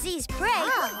octopus sees prey,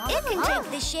 it can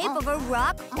take the shape of a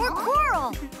rock or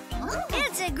coral.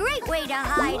 It's a great way to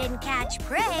hide and catch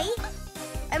prey.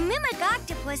 A mimic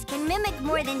octopus can mimic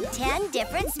more than 10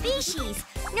 different species.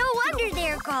 No wonder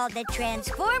they're called the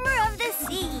Transformer of the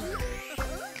Sea.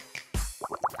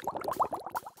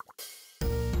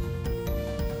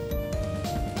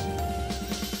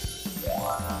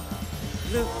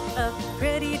 Look up,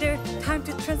 predator, time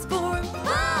to transform.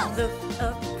 Look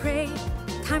up, prey,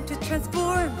 time to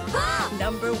transform.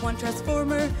 Number one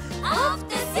transformer Of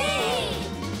the sea!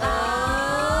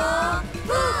 Oh!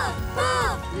 Poof!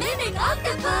 Poof! Mimic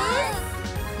octopus!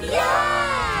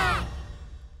 Yeah!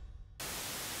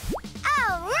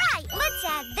 All right, let's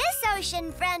add this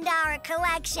ocean friend to our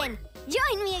collection.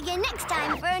 Join me again next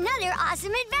time for another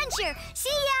awesome adventure. See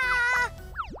ya!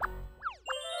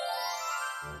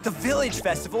 The Village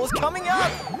Festival is coming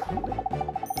up!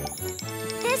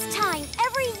 This time,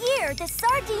 every year, the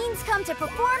sardines come to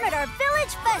perform at our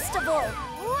Village Festival.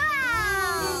 Wow!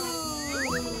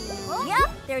 Yep,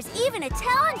 there's even a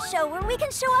talent show where we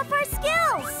can show off our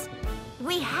skills.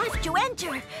 We have to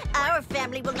enter. Our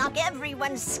family will knock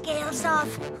everyone's scales off.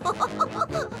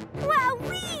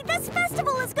 Wowee! This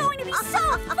festival is going to be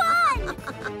so fun!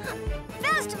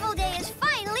 Festival Day is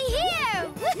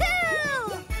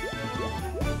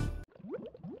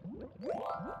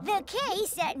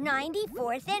at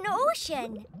 94th and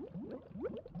Ocean.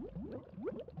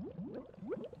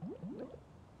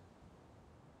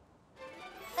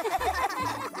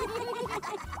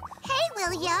 Hey,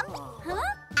 William. Huh?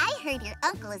 I heard your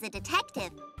uncle is a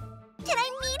detective. Can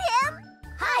I meet him?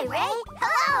 Hi, Ray.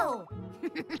 Hello.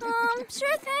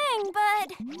 Sure thing,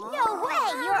 but... No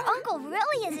way! Your uncle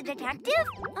really is a detective?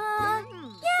 Yeah,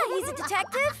 he's a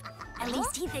detective. At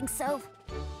least he thinks so.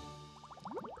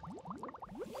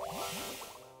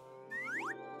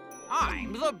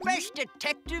 I'm the best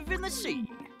detective in the sea.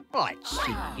 Let's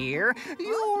see here.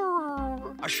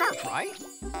 You're a shark, right?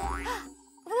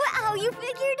 Wow, you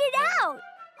figured it out!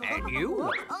 And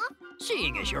you?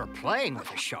 Seeing as you're playing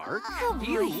with a shark,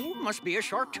 you must be a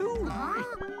shark too.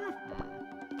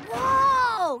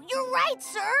 Whoa! You're right,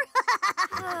 sir!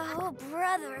 Oh,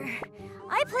 brother.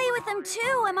 I play with them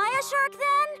too. Am I a shark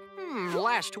then?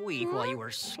 Last week while you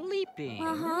were sleeping,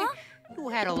 you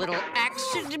had a little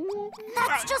accident.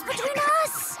 That's just between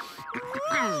us!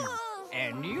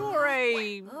 And you're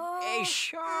a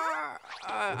shark.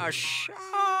 A shark.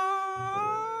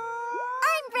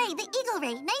 I'm Ray, the Eagle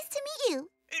Ray. Nice to meet you.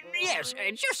 Yes,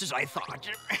 just as I thought.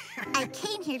 I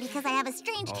came here because I have a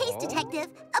strange case, detective,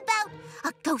 about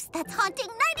a ghost that's haunting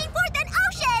 94th and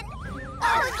Ocean!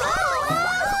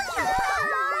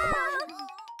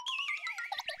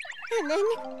 And then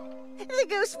the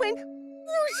ghost went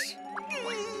whoosh.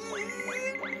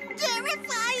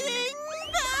 Terrifying!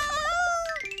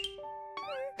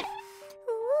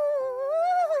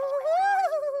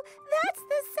 That's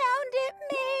the sound it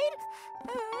made.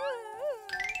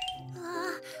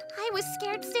 I was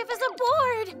scared stiff as a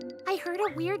board. I heard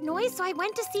a weird noise, so I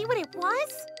went to see what it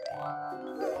was.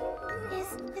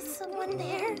 Is someone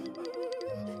there?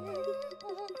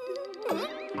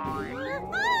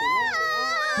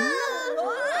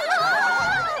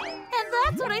 And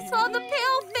that's when I saw the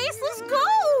pale, faceless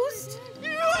ghost.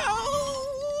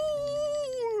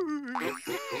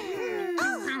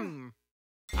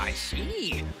 I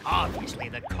see. Obviously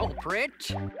the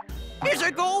culprit is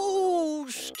a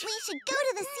ghost. We should go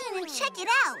to the scene and check it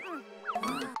out.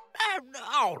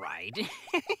 All right.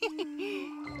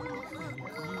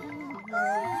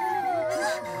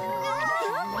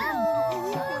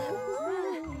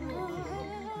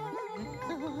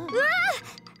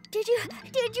 Did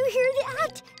you hear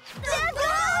that? The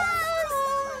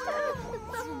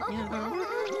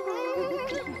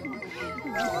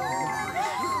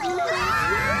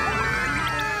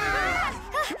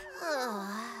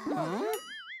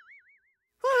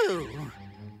Whew.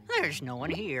 There's no one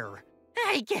here.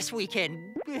 I guess we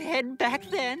can head back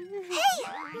then. Hey,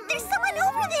 there's someone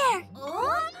over there.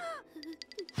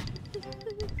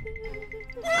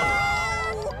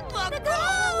 The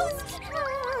ghost!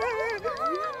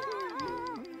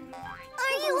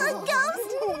 Are you a ghost?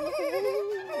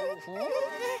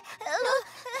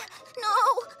 No.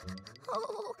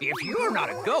 If you're not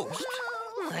a ghost,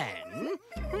 then...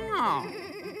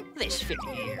 this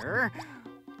figure...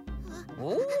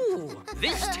 Oh,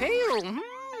 this tail.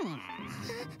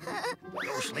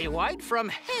 Ghostly white from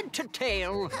head to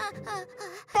tail.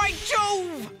 By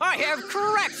Jove! I have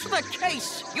cracked the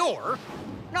case. You're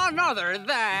none other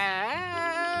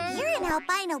than... You're an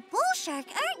albino bull shark,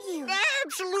 aren't you?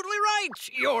 Absolutely right.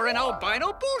 You're an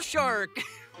albino bull shark.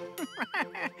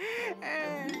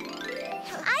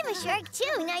 I'm a shark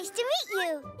too. Nice to meet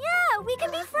you. Yeah, we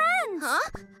can be friends. Huh?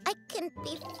 I can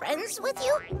be friends with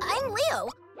you? I'm Leo.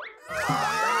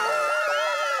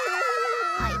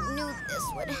 I knew this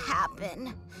would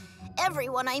happen.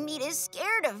 Everyone I meet is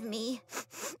scared of me.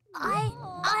 I'm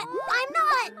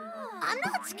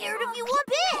not scared of you one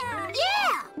bit.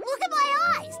 Yeah, look at my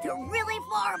eyes. They're really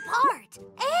far apart.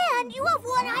 And you have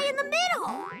one eye in the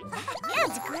middle.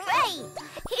 That's great.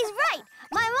 He's right.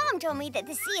 My mom told me that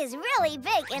the sea is really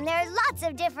big and there are lots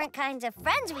of different kinds of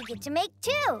friends we get to make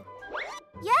too.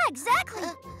 Yeah, exactly.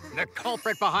 The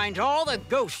culprit behind all the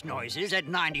ghost noises at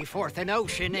 94th and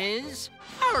Ocean is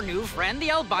our new friend, the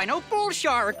albino bull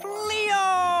shark, Leo!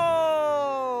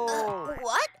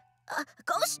 What?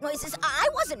 Ghost noises? I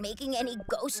wasn't making any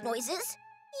ghost noises.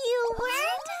 You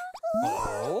weren't?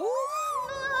 Oh?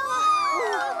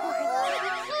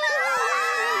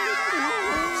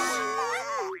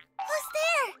 Who's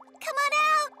there? Come on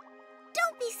out.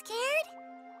 Don't be scared.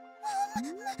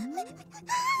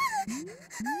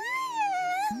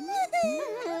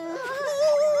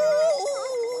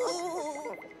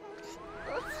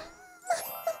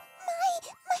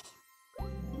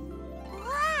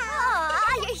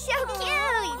 Wow, you're so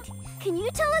cute. Can you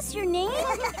tell us your name?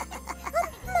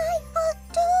 My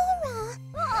Adora.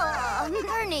 Oh,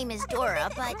 her name name is Dora,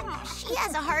 but she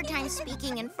has a hard time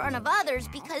speaking in front of others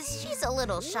because she's a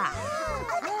little shy.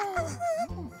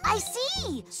 I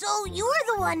see. So you were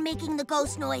the one making the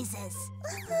ghost noises.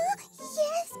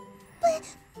 Yes, but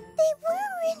they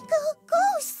weren't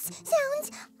ghost sounds.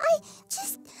 I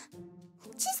just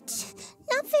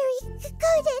not very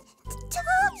good at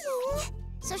talking.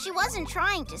 So she wasn't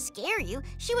trying to scare you.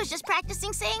 She was just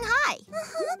practicing saying hi.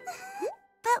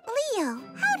 But Leo,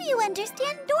 how do you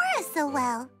understand Dora so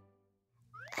well?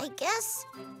 I guess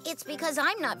it's because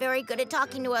I'm not very good at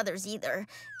talking to others either.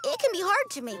 It can be hard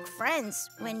to make friends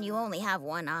when you only have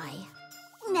one eye.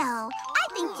 No, I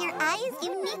think your eye is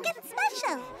unique and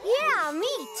special. Yeah, me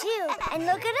too. And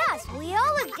look at us. We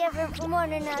all look different from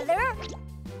one another.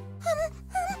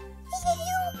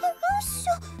 You are all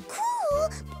so cool,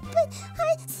 but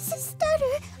I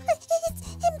stutter.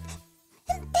 It's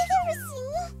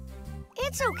embarrassing.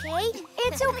 It's okay.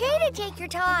 It's okay to take your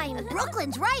time.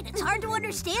 Brooklyn's right. It's hard to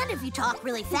understand if you talk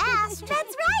really fast.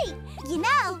 That's right. You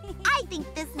know, I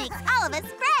think this makes all of us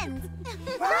friends.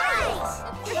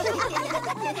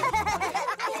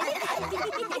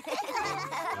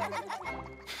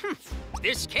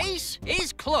 This case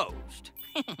is closed.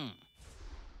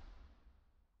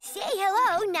 Say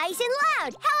hello nice and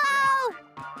loud. Hello!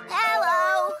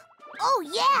 Hello! Oh,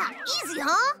 yeah! Easy,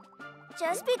 huh?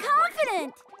 Just be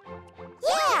confident.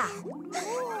 Yeah!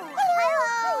 Hello!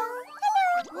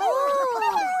 Hello!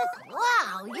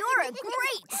 Wow, you're a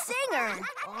great singer!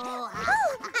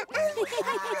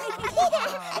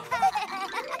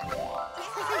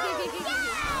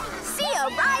 See a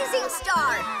rising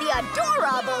star, the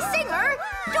adorable singer,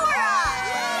 Dora!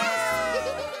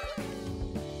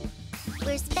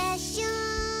 We're special.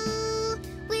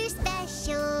 We're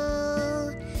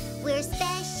special. We're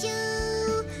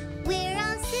special. We're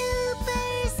all super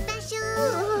special.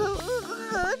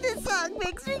 This song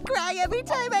makes me cry every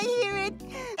time I hear it.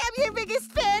 I'm your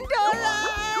biggest fan,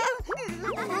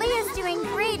 Dora. Leah's doing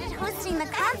great at hosting the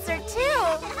concert, too.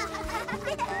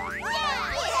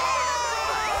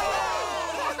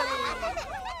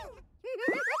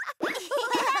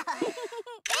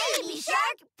 Baby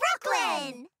Shark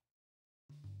Brooklyn!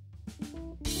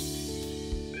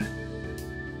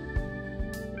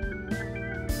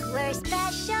 We're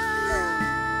special.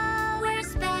 We're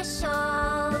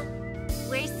special.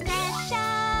 We're special.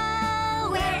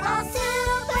 We're all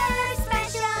super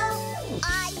special. I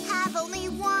have only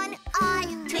one eye.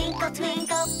 Twinkle,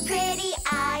 twinkle, pretty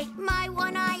eye. My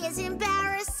one eye is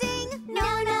embarrassing.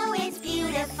 No, it's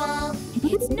beautiful.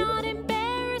 It's not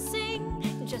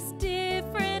embarrassing, just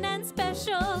different and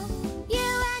special.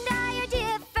 You and I are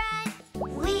different.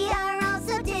 We are all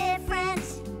so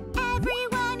different.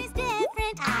 Everyone is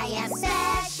different. I am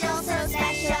special, so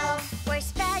special. We're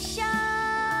special.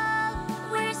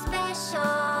 We're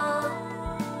special.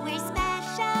 We're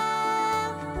special.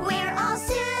 We're all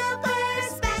super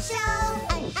special.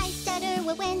 I stutter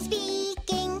when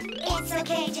speaking. It's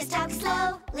okay, just talk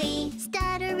slowly.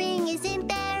 Stuttering is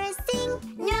embarrassing.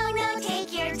 No,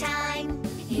 take your time.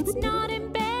 It's not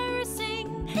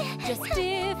embarrassing, just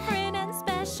different and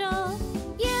special.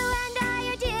 You and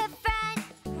I are different.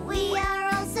 We are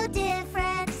all so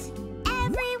different.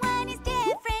 Everyone is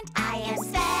different. I am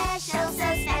special,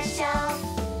 so special.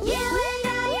 You and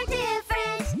I are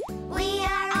different. We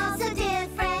are all so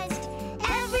different.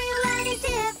 Everyone is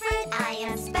different. I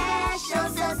am special,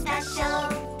 so special.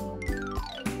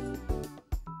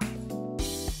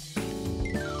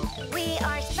 We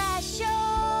are special.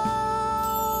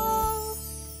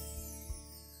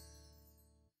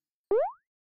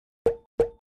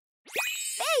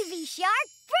 Baby Shark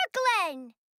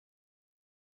Brooklyn.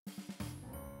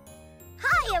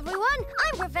 Hi, everyone.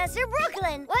 I'm Professor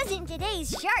Brooklyn. Wasn't today's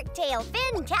Shark Tale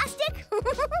fantastic?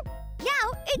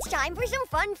 Now, it's time for some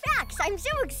fun facts. I'm so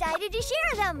excited to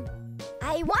share them.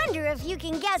 I wonder if you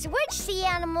can guess which sea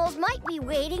animals might be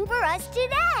waiting for us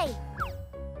today.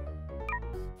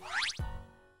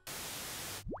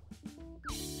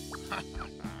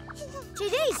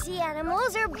 Today's sea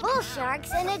animals are bull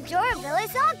sharks and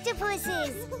adorabilis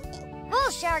octopuses.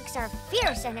 Bull sharks are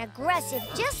fierce and aggressive,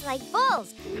 just like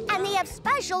bulls, and they have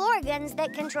special organs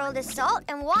that control the salt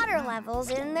and water levels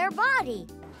in their body,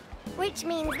 which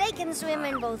means they can swim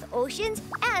in both oceans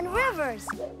and rivers.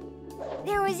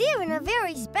 There was even a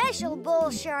very special bull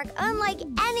shark, unlike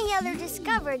any other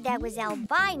discovered, that was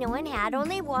albino and had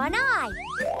only one eye.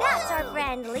 That's our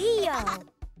friend Leo.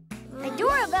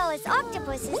 Adorabilis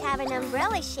octopuses have an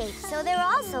umbrella shape, so they're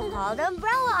also called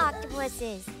umbrella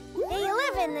octopuses. They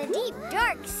live in the deep,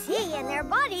 dark sea, and their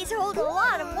bodies hold a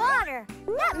lot of water.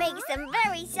 That makes them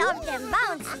very soft and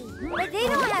bouncy. But they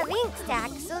don't have ink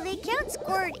sacs, so they can't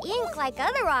squirt ink like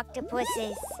other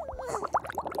octopuses.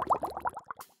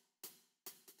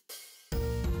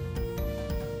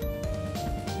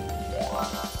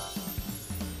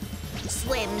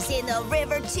 Swims in the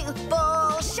river to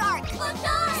bull shark.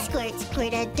 Squirt,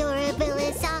 squirt,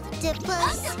 adorabilis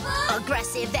octopus.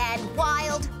 Aggressive and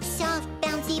wild. Soft,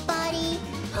 bouncy body.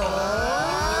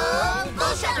 Oh,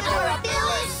 bull shark,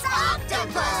 adorabilis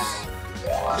octopus.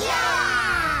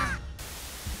 Yeah!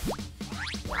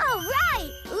 All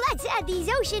right, let's add these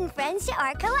ocean friends to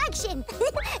our collection.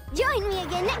 Join me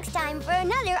again next time for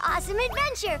another awesome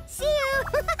adventure. See you!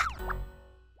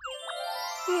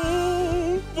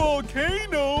 Oh,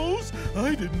 volcanoes!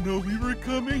 I didn't know we were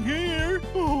coming here.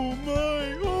 Oh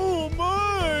my, oh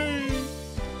my!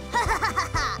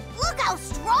 Look how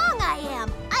strong I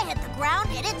am! I hit the ground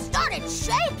and it started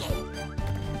shaking.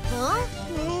 Huh?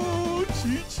 Oh,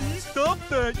 Chi-Chi, stop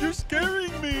that! You're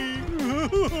scaring me!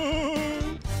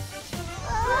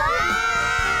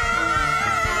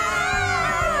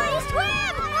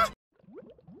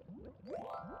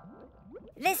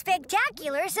 The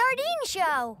Spectacular Sardine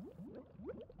Show!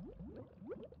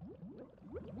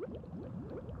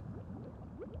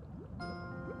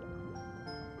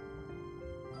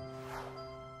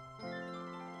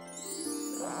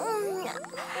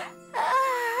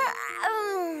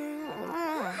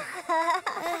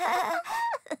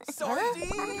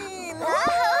 Sardine!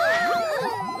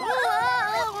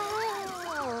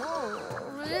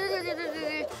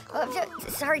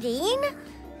 Sardine?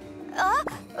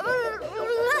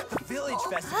 The Village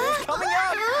Festival is coming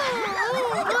up!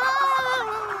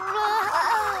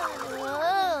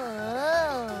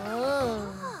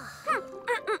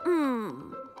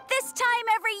 This time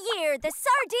every year, the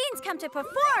sardines come to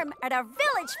perform at our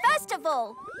village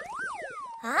festival.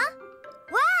 Huh?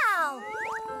 Wow!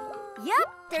 Yep,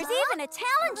 there's even a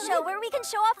talent show where we can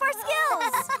show off our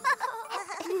skills.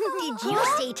 Did you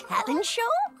say talent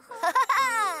show?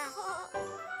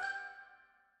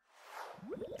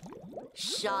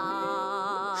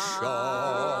 Shark.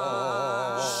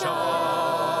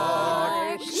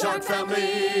 Shark. Shark family.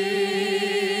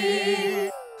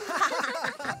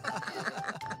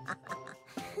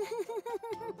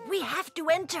 We have to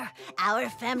enter. Our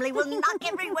family will knock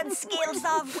everyone's scales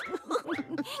off.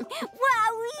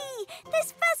 Wowee!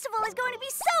 This festival is going to be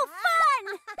so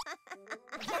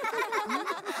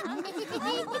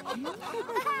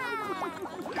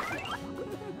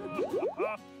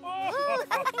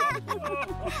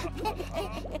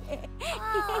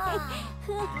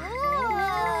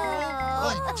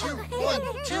One, two, 1,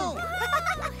 2.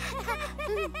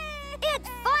 It's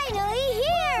finally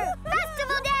here!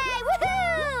 Festival Day!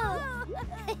 Woohoo!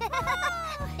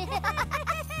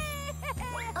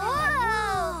 Oh!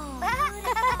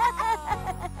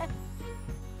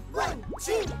 1,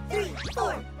 2, 3,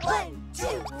 4. 1, 2,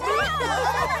 3.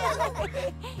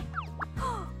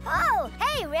 Oh,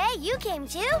 hey, Ray, you came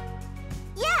too?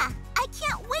 Yeah, I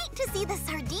can't wait to see the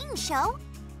sardine show.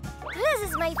 This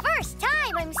is my first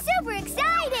time. I'm super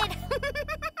excited.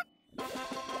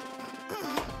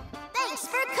 Thanks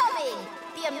for coming.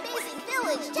 The Amazing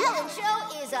Village Talent Show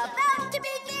is about to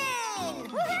begin.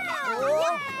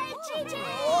 Yay, Chi-Chi!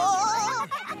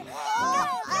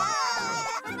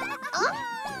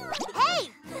 Hey,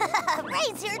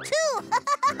 Ray's here too.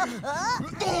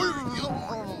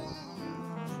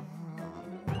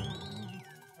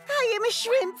 I am a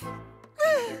shrimp.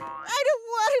 I don't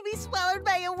want to be swallowed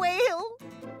by a whale.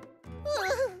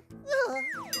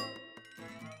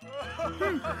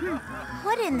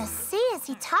 What in the sea is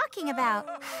he talking about?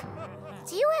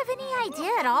 Do you have any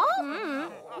idea at all?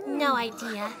 No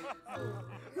idea.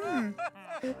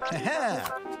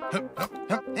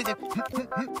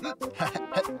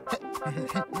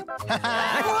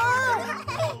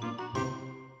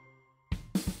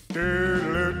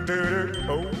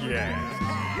 Oh, yeah.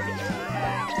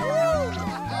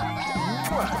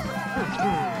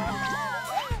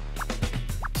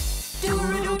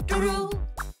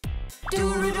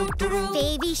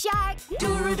 Baby shark.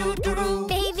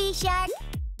 Baby shark.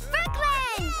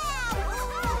 Brooklyn!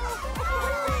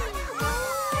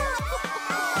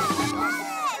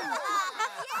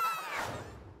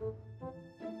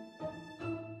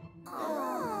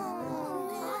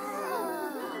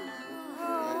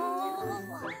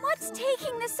 What's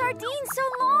taking the sardines so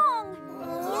long?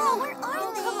 Yeah, where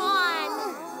are they? Come on.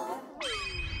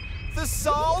 The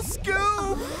Sol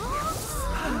Scoop!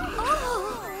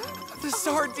 The The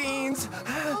sardines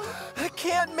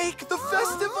can't make the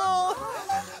festival.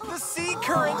 The sea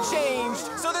current changed,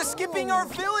 so they're skipping our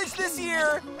village this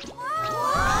year.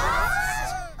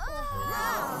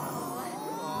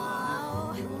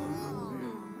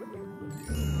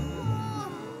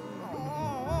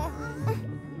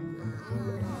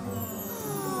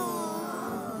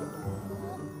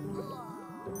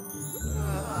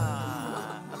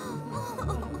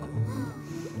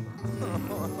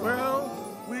 Well,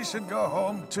 we should go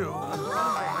home too.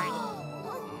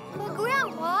 But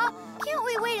Grandpa, can't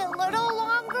we wait a little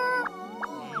longer?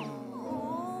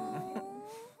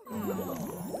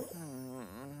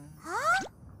 Huh?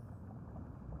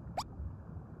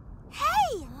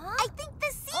 Hey! I think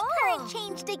the sea current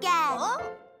changed again.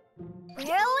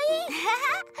 Really?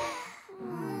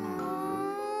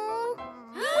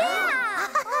 Yeah!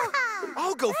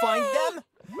 I'll go find them.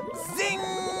 Zing!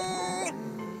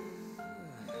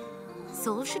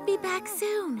 Soul should be back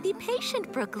soon. Be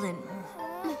patient, Brooklyn.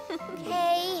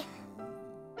 Okay.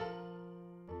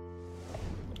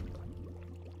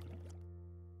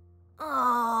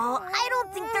 Oh, I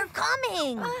don't think they're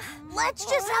coming. Let's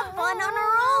just have fun on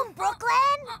our own,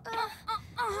 Brooklyn.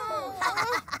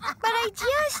 But I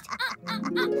just...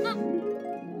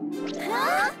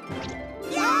 Huh?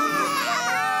 Yay!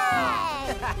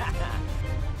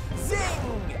 Zing!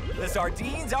 The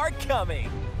sardines are coming.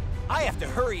 I have to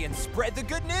hurry and spread the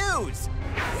good news.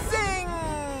 Zing!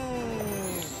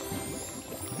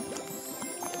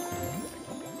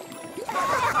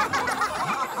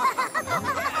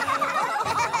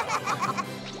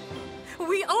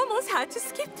 We almost had to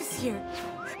skip this year.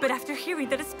 But after hearing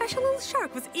that a special little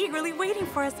shark was eagerly waiting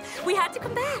for us, we had to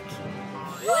come back.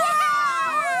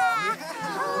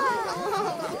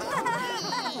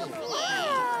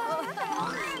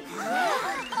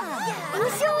 I'm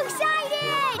so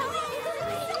excited!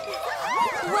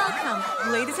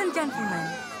 Welcome, ladies and gentlemen.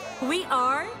 We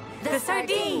are the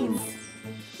Sardines.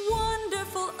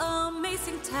 Wonderful,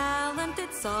 amazing,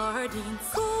 talented sardines.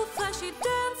 Cool, flashy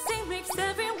dancing makes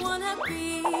everyone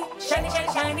happy. Shiny,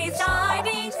 shiny, shiny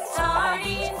sardines,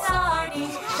 sardines,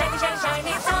 sardines. Shiny, shiny,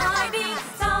 shiny sardines,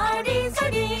 sardines,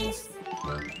 sardines.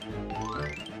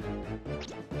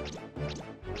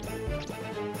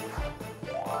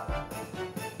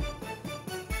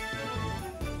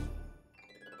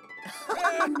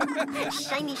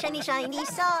 Shiny, shiny, shiny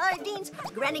sardines.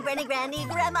 Granny, granny, granny,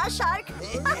 grandma shark.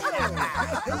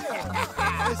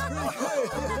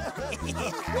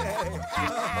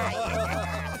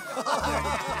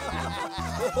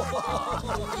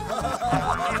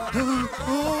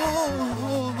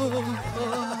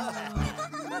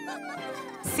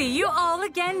 See you all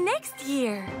again next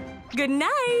year. Good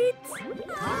night.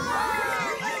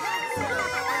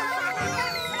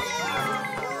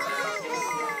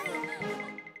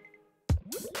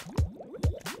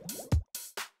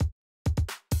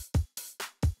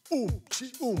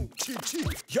 Chee.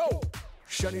 Yo!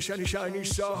 Shiny, shiny, shiny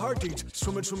sardines.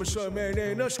 Swimming, swimming, swimming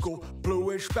in a school.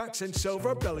 Bluish backs and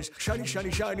silver bellies. Shiny,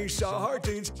 shiny, shiny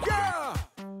sardines. Yeah!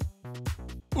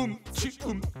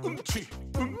 Chee.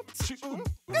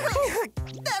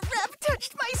 That rap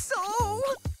touched my soul.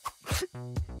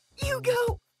 You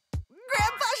go,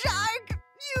 Grandpa Shark.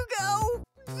 You go.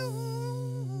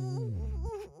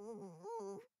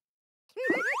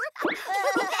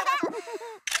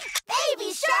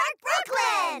 Baby Shark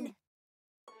Brooklyn!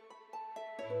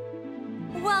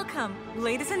 Welcome,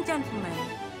 ladies and gentlemen.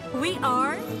 We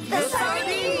are the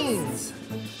Sardines!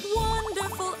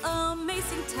 Wonderful,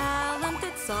 amazing,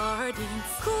 talented sardines.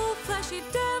 Cool, flashy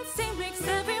dancing makes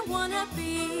everyone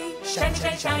happy. Shiny,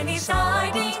 shiny, shiny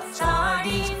sardines,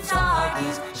 sardines,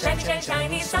 sardines. Shiny, shiny,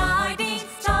 shiny sardines,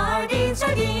 sardines,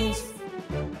 sardines.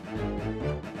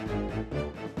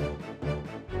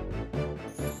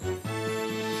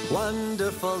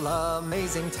 Wonderful,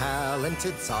 amazing,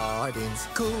 talented sardines.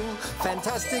 Cool,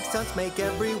 fantastic stunts make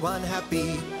everyone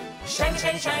happy. Shiny,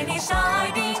 shiny, shiny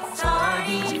sardines,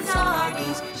 sardines,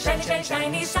 sardines. Shiny, shiny,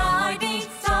 shiny sardines,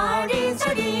 sardines,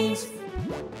 sardines.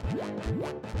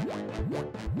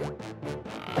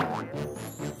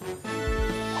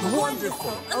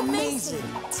 Wonderful, amazing,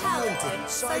 talented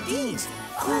sardines.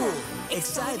 Cool,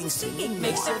 exciting singing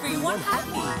makes everyone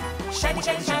happy. Shiny,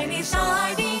 shiny, shiny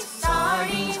sardines,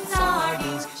 sardines,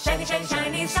 sardines. Shiny, shiny,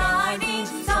 shiny sardines,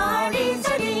 sardines,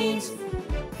 sardines.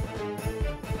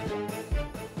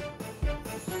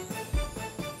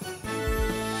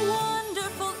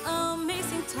 Wonderful,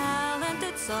 amazing,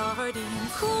 talented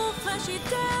sardines. Cool, flashy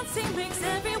dancing makes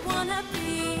everyone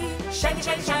happy. Shiny,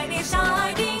 shiny, shiny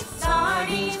sardines,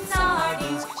 sardines,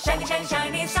 sardines. Shiny, shiny,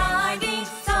 shiny sardines,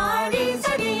 sardines,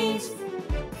 sardines.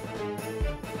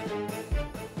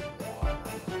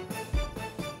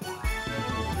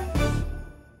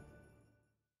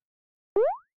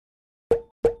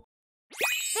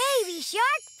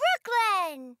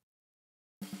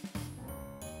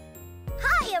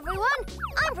 everyone.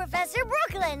 I'm Professor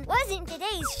Brooklyn. Wasn't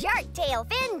today's Shark Tale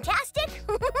fantastic?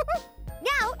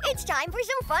 Now it's time for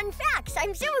some fun facts.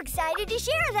 I'm so excited to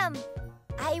share them.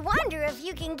 I wonder if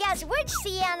you can guess which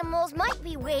sea animals might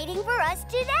be waiting for us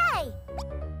today.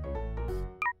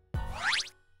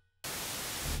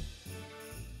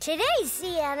 Today's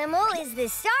sea animal is the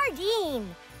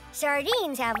sardine.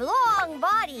 Sardines have long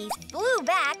bodies, blue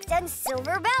backs, and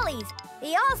silver bellies.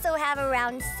 They also have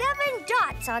around 7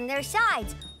 dots on their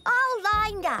sides, all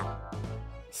lined up.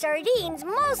 Sardines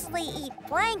mostly eat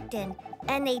plankton,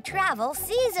 and they travel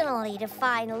seasonally to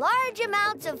find large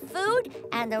amounts of food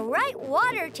and the right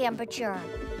water temperature.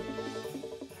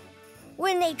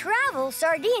 When they travel,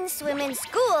 sardines swim in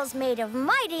schools made of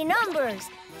mighty numbers.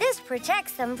 This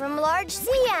protects them from large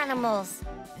sea animals.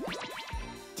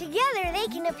 Together, they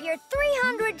can appear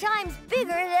 300 times bigger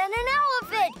than an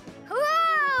elephant.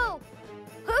 Whoa!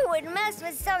 Who would mess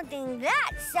with something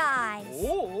that size?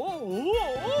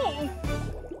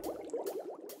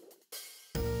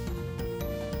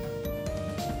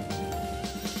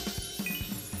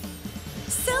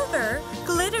 Silver,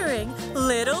 glittering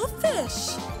little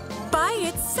fish. By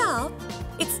itself,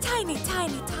 it's tiny,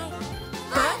 tiny, tiny.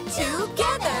 But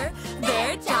together,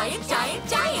 they're giant, giant,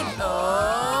 giant.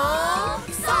 Oh,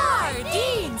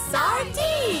 sardine,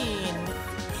 sardine.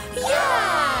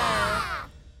 Yeah!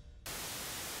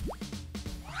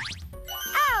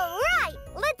 All right,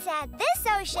 let's add this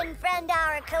ocean friend to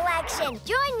our collection.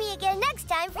 Join me again next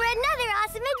time for another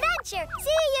awesome adventure.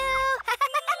 See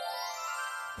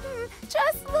you!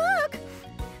 Just look!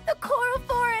 The coral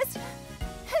forest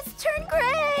has turned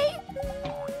gray.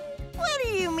 What do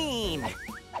you mean?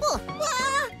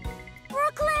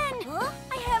 Brooklyn!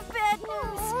 I have bad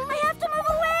news. I have to move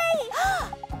away.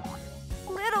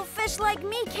 Little fish like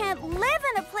me can't live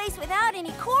in a place without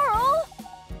any coral.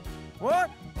 What?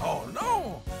 Oh,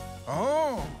 no!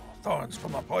 Oh, thorns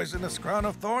from a poisonous crown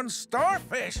of thorns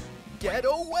starfish! Get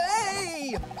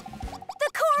away!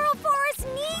 The coral forest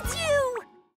needs you!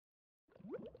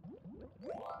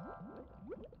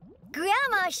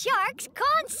 Grandma Shark's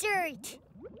concert!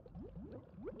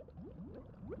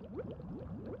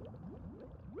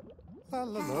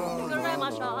 Grandma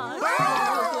Shark.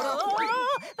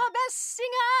 The best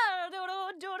singer.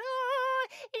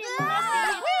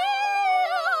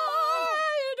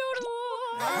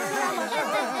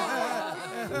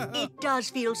 It does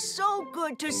feel so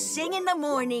good to sing in the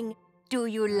morning. Do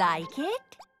you like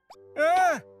it?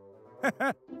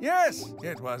 Yes,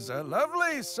 it was a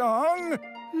lovely song.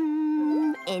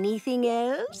 Anything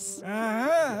else?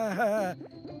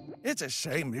 It's a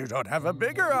shame you don't have a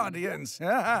bigger audience.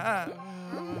 Grandma,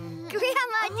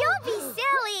 don't be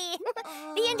silly.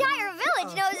 The entire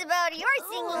village knows about your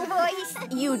singing voice.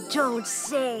 You don't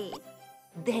say.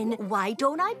 Then why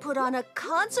don't I put on a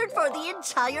concert for the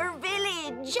entire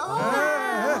village?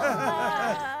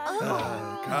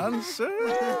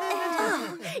 Concert?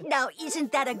 Now,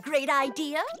 isn't that a great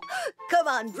idea? Come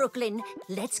on, Brooklyn.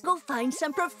 Let's go find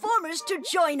some performers to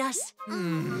join us.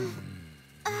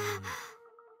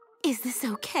 Is this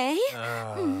okay?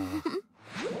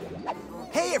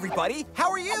 Hey, everybody! How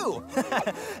are you?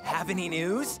 Have any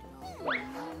news?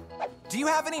 Do you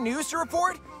have any news to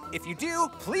report? If you do,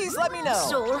 please let me know.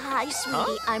 Soul High,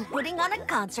 sweetie. I'm putting on a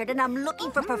concert and I'm looking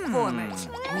for performers.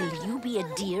 Will you be a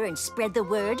dear and spread the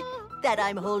word that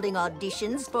I'm holding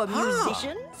auditions for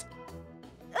musicians?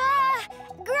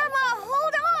 Grandma,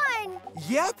 hold on!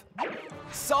 Yep.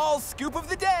 Saul's scoop of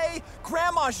the day.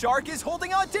 Grandma Shark is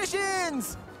holding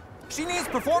auditions. She needs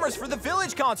performers for the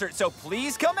village concert, so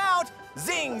please come out.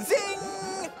 Zing, zing!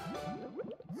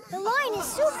 The line is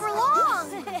super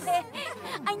long.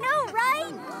 I know,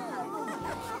 right?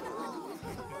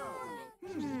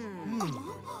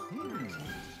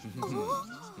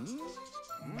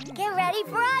 Get ready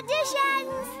for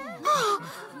auditions.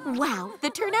 Wow, the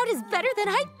turnout is better than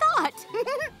I thought.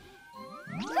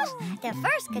 The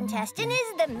first contestant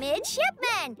is the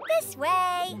midshipman. This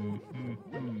way.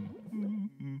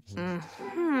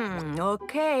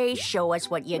 Okay, show us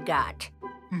what you got.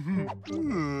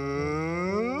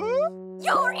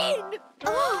 You're in!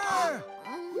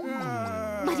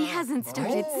 But he hasn't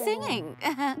started singing.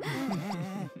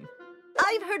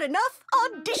 I've heard enough.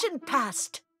 Audition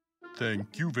passed.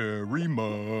 Thank you very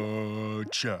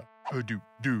much.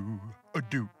 A-do-do.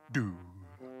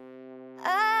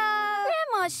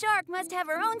 Grandma Shark must have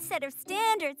her own set of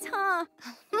standards, huh?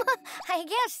 I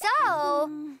guess so.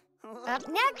 Up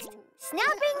next,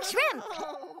 snapping shrimp.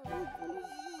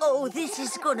 Oh, this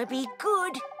is gonna be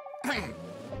good.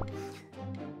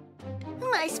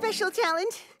 My special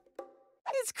talent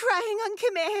is crying on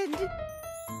command.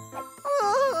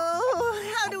 Oh,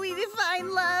 How do we define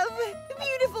love?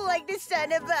 Beautiful like the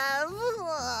sun above.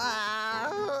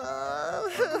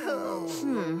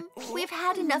 We've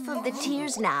had enough of the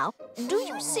tears now. Do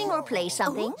you sing or play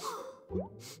something?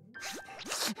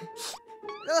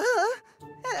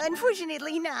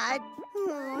 Unfortunately not.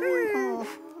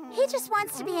 He just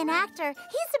wants to be an actor.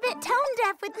 He's a bit tone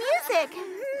deaf with music.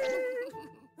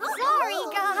 Sorry,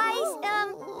 guys.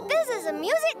 This is a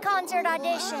music concert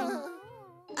audition.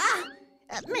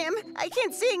 Ma'am, I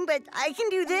can't sing, but I can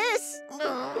do this. What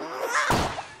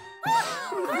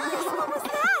was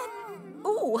that?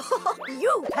 Ooh,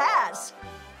 you pass.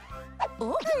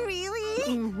 Oh, really?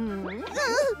 Mm-hmm.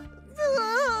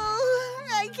 Oh,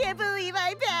 I can't believe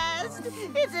I passed.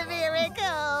 It's a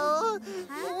miracle.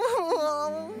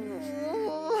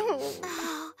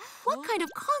 What kind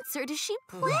of concert is she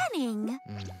planning?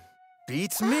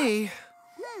 Beats me.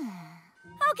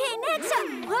 Okay, next up.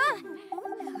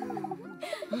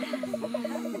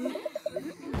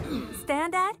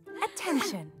 Stand at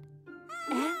attention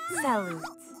and salute.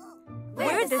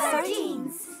 We're the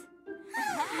sardines.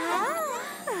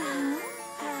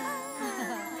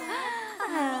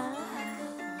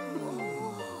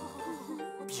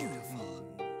 Beautiful.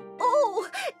 Oh,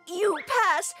 you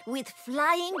pass with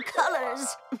flying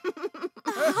colors.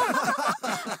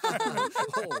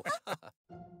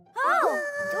 Oh,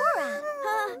 Dora.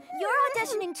 You're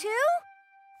auditioning too?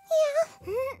 Yeah.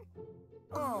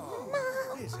 Mom,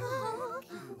 I'm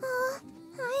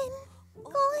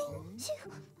going to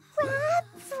rap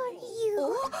for you.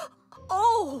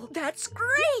 Oh, that's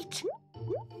great.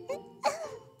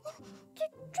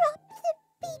 Drop the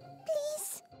beat, please.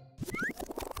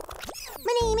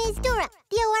 My name is Dora,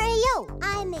 D-O-R-A-O.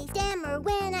 I may stammer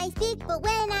when I speak, but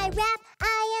when I rap,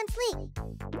 I am sleek.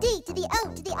 D to the O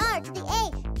to the R to the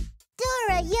A.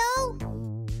 Dora, yo!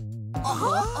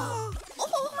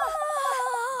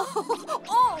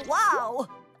 Oh, wow.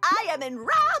 I am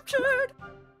enraptured.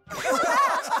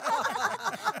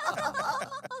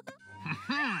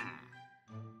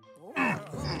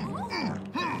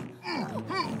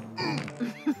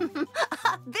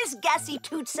 This gassy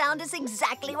toot sound is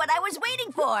exactly what I was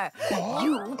waiting for.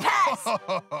 You pass.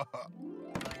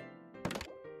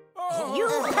 You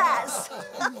pass.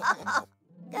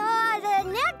 The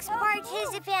next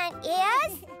participant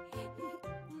is...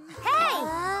 Hey,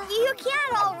 you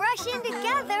can't all rush in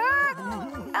together.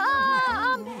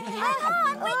 Hang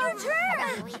on, wait your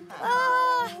turn.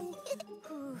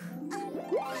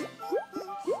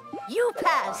 You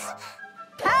pass.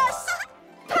 Pass.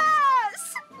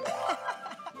 Pass.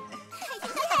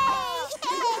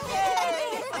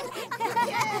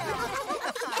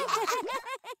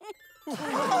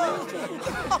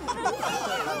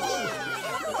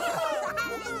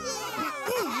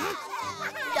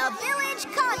 The village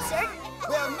concert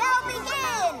will now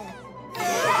begin.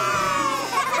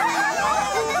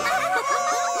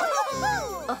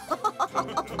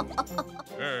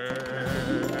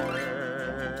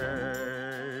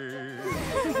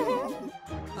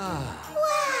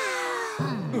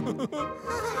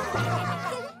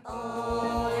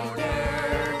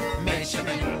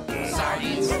 Fisherman,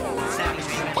 sardines, savage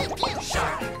shrimp,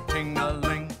 shark,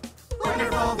 ting-a-ling.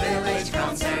 Wonderful village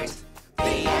concert. The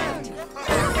end.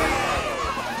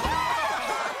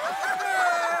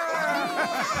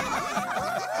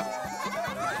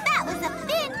 That was a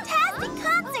fantastic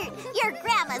concert! Your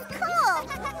grandma's cool!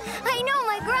 I know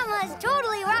my grandma's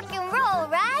totally rock and roll,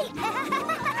 right?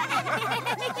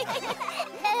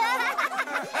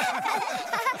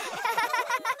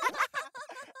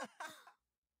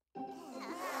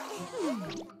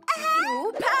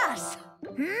 You pass.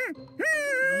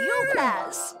 You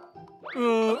pass.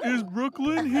 Is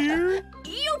Brooklyn here?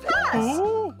 You pass.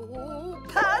 Oh.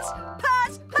 Pass,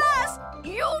 pass, pass.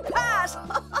 You pass.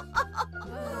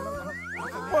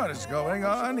 What is going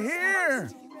on here?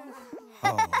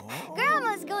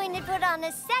 Grandma's going to put on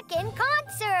a second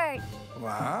concert.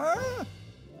 What?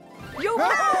 You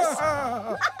pass.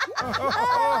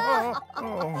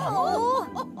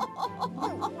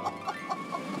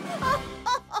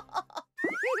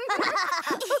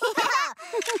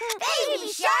 Baby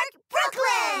Shark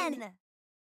Brooklyn!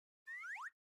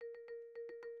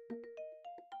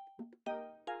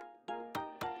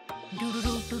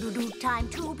 Do-do-do-do-do-do, time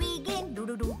to begin.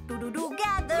 Do-do-do-do-do-do,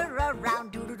 gather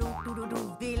around.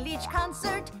 Do-do-do-do-do-do, village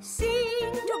concert.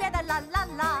 Sing together,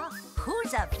 la-la-la.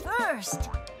 Who's up first?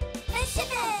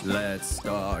 Let's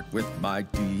start with my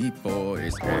deep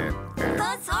voice.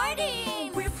 The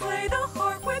sardines! We play the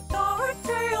harp with our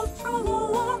tails.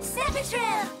 Tra-la-la. Seven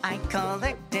shrimp! I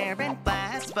collect air and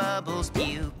blast bubbles.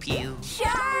 Pew, pew.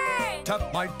 Shark!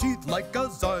 Tap my teeth like a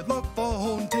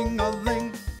xylophone.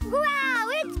 Ting-a-ling. Wow,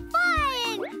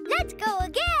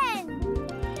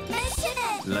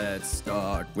 Let's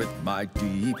start with my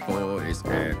deep voice.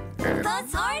 The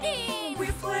sardines! We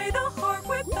play the harp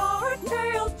with our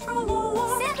tails,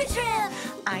 tra-la-la. Snappy shrimp!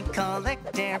 I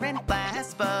collect air and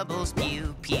blast bubbles,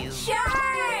 pew pew.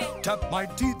 Shark! Tap my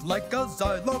teeth like a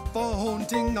xylophone,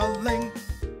 ting-a-ling.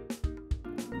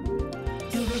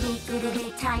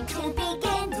 Do-do-do-do-do-do, time to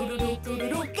begin.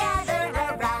 Do-do-do-do-do-do, gather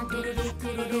around.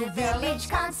 Do-do-do-do-do-do, village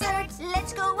concert.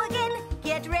 Let's go again.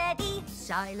 Get ready.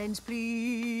 Silence,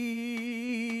 please.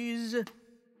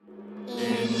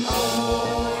 In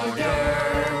order,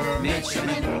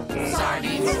 midshipmen,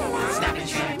 sardines, snapping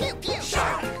shrimp,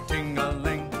 shark,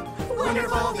 Ting-a-ling.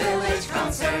 wonderful village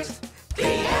concert. The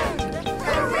end.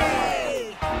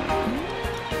 Hooray!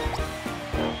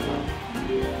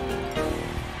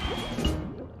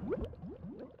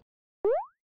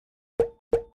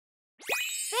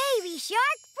 Baby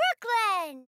Shark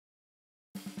Brooklyn!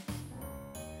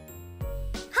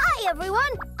 Hi, everyone!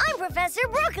 I'm Professor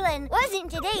Brooklyn.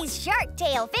 Wasn't today's Shark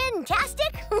Tale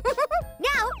fantastic?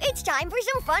 Now it's time for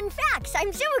some fun facts.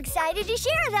 I'm so excited to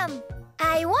share them.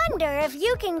 I wonder if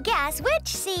you can guess which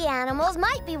sea animals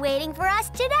might be waiting for us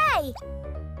today.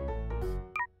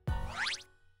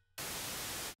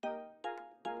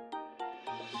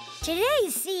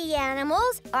 Today's sea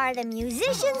animals are the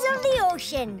musicians of the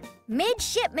ocean.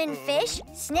 Midshipman fish,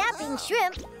 snapping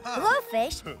shrimp,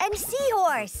 blowfish, and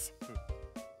seahorse.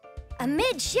 A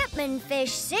midshipman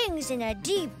fish sings in a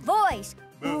deep voice,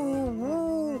 woo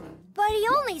woo, but he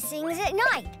only sings at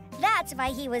night. That's why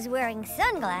he was wearing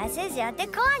sunglasses at the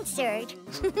concert.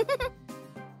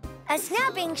 A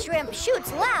snapping shrimp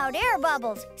shoots loud air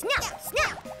bubbles, snap,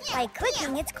 snap, by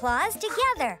clicking its claws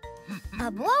together.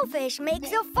 A blowfish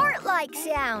makes a fart-like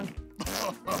sound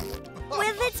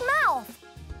with its mouth.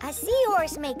 A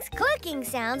seahorse makes clicking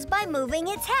sounds by moving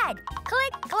its head,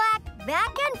 click, clack,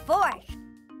 back and forth.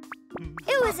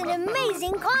 It was an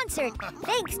amazing concert,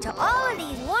 thanks to all of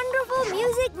these wonderful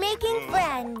music-making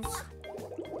friends.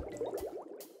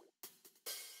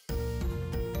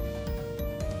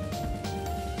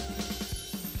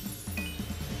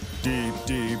 Deep,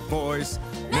 deep voice,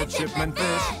 midshipman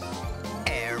fish.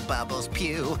 Air bubbles,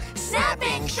 pew.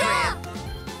 Snapping shrimp!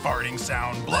 Farting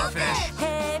sound, blowfish.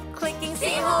 Head clicking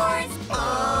seahorse!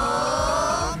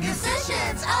 Oh,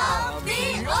 musicians of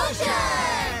the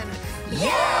ocean!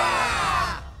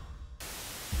 Yeah!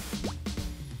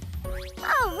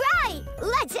 All right,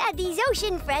 let's add these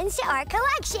ocean friends to our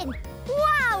collection.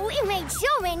 Wow, we made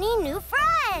so many new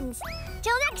friends.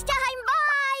 Till next time, bye!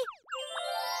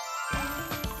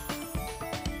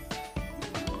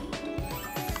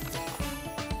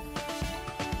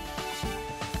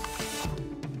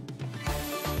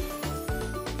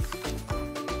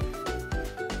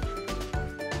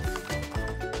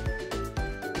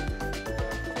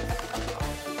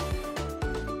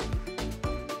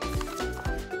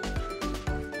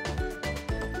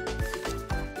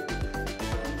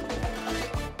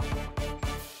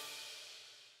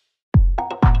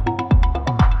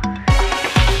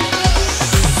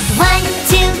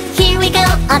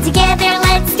 All together,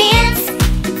 let's dance.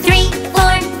 3,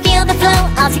 4, feel the flow.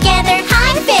 All together,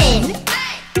 high fin.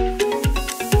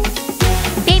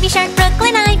 Baby Shark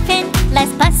Brooklyn, high fin.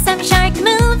 Let's bust some shark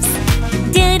moves.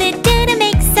 Do-do-do-do,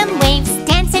 make some waves.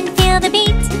 Dance and feel the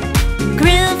beat.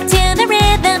 Groove to the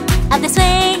rhythm of the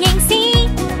swaying sea.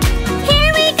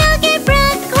 Here we go, give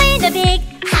Brooklyn a big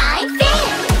high fin.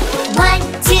 1,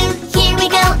 2, here we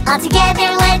go. All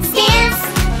together, let's dance.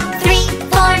 3,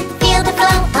 4, feel the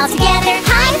flow. All together,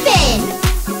 high fin.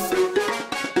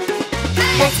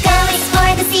 Let's go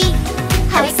explore the sea.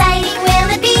 How exciting will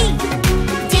it be?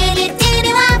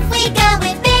 Do-do-do-do, off we go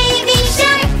with Baby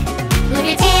Shark. Move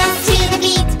your tails to the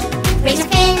beat. Raise your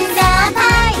fins up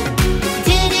high.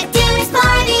 Do-do-do,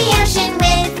 explore the ocean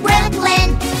with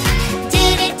Brooklyn.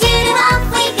 Do-do-do-do, off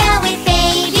we go with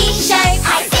Baby Shark.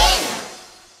 High fin.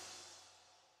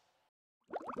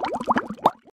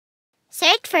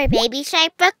 Search for Baby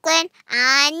Shark Brooklyn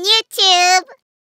on YouTube.